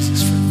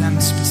Jesus for them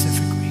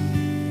specifically?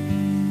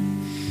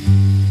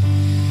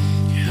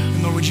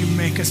 And Lord, would you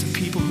make us a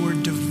people who are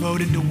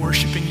devoted to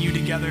worshiping you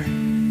together?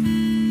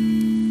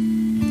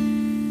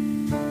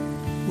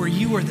 Where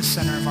you are the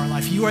center of our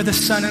life. You are the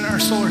sun in our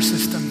solar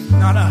system,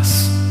 not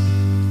us.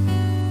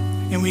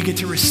 And we get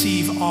to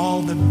receive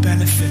all the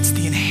benefits,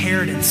 the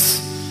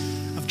inheritance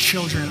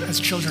as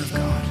children of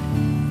God.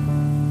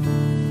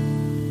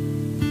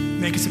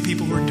 Make us a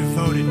people who are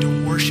devoted to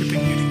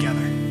worshiping you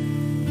together.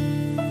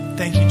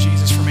 Thank you,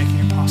 Jesus, for making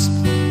it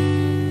possible.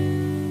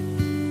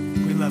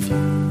 We love you.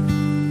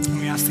 And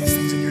we ask these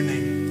things in your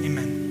name.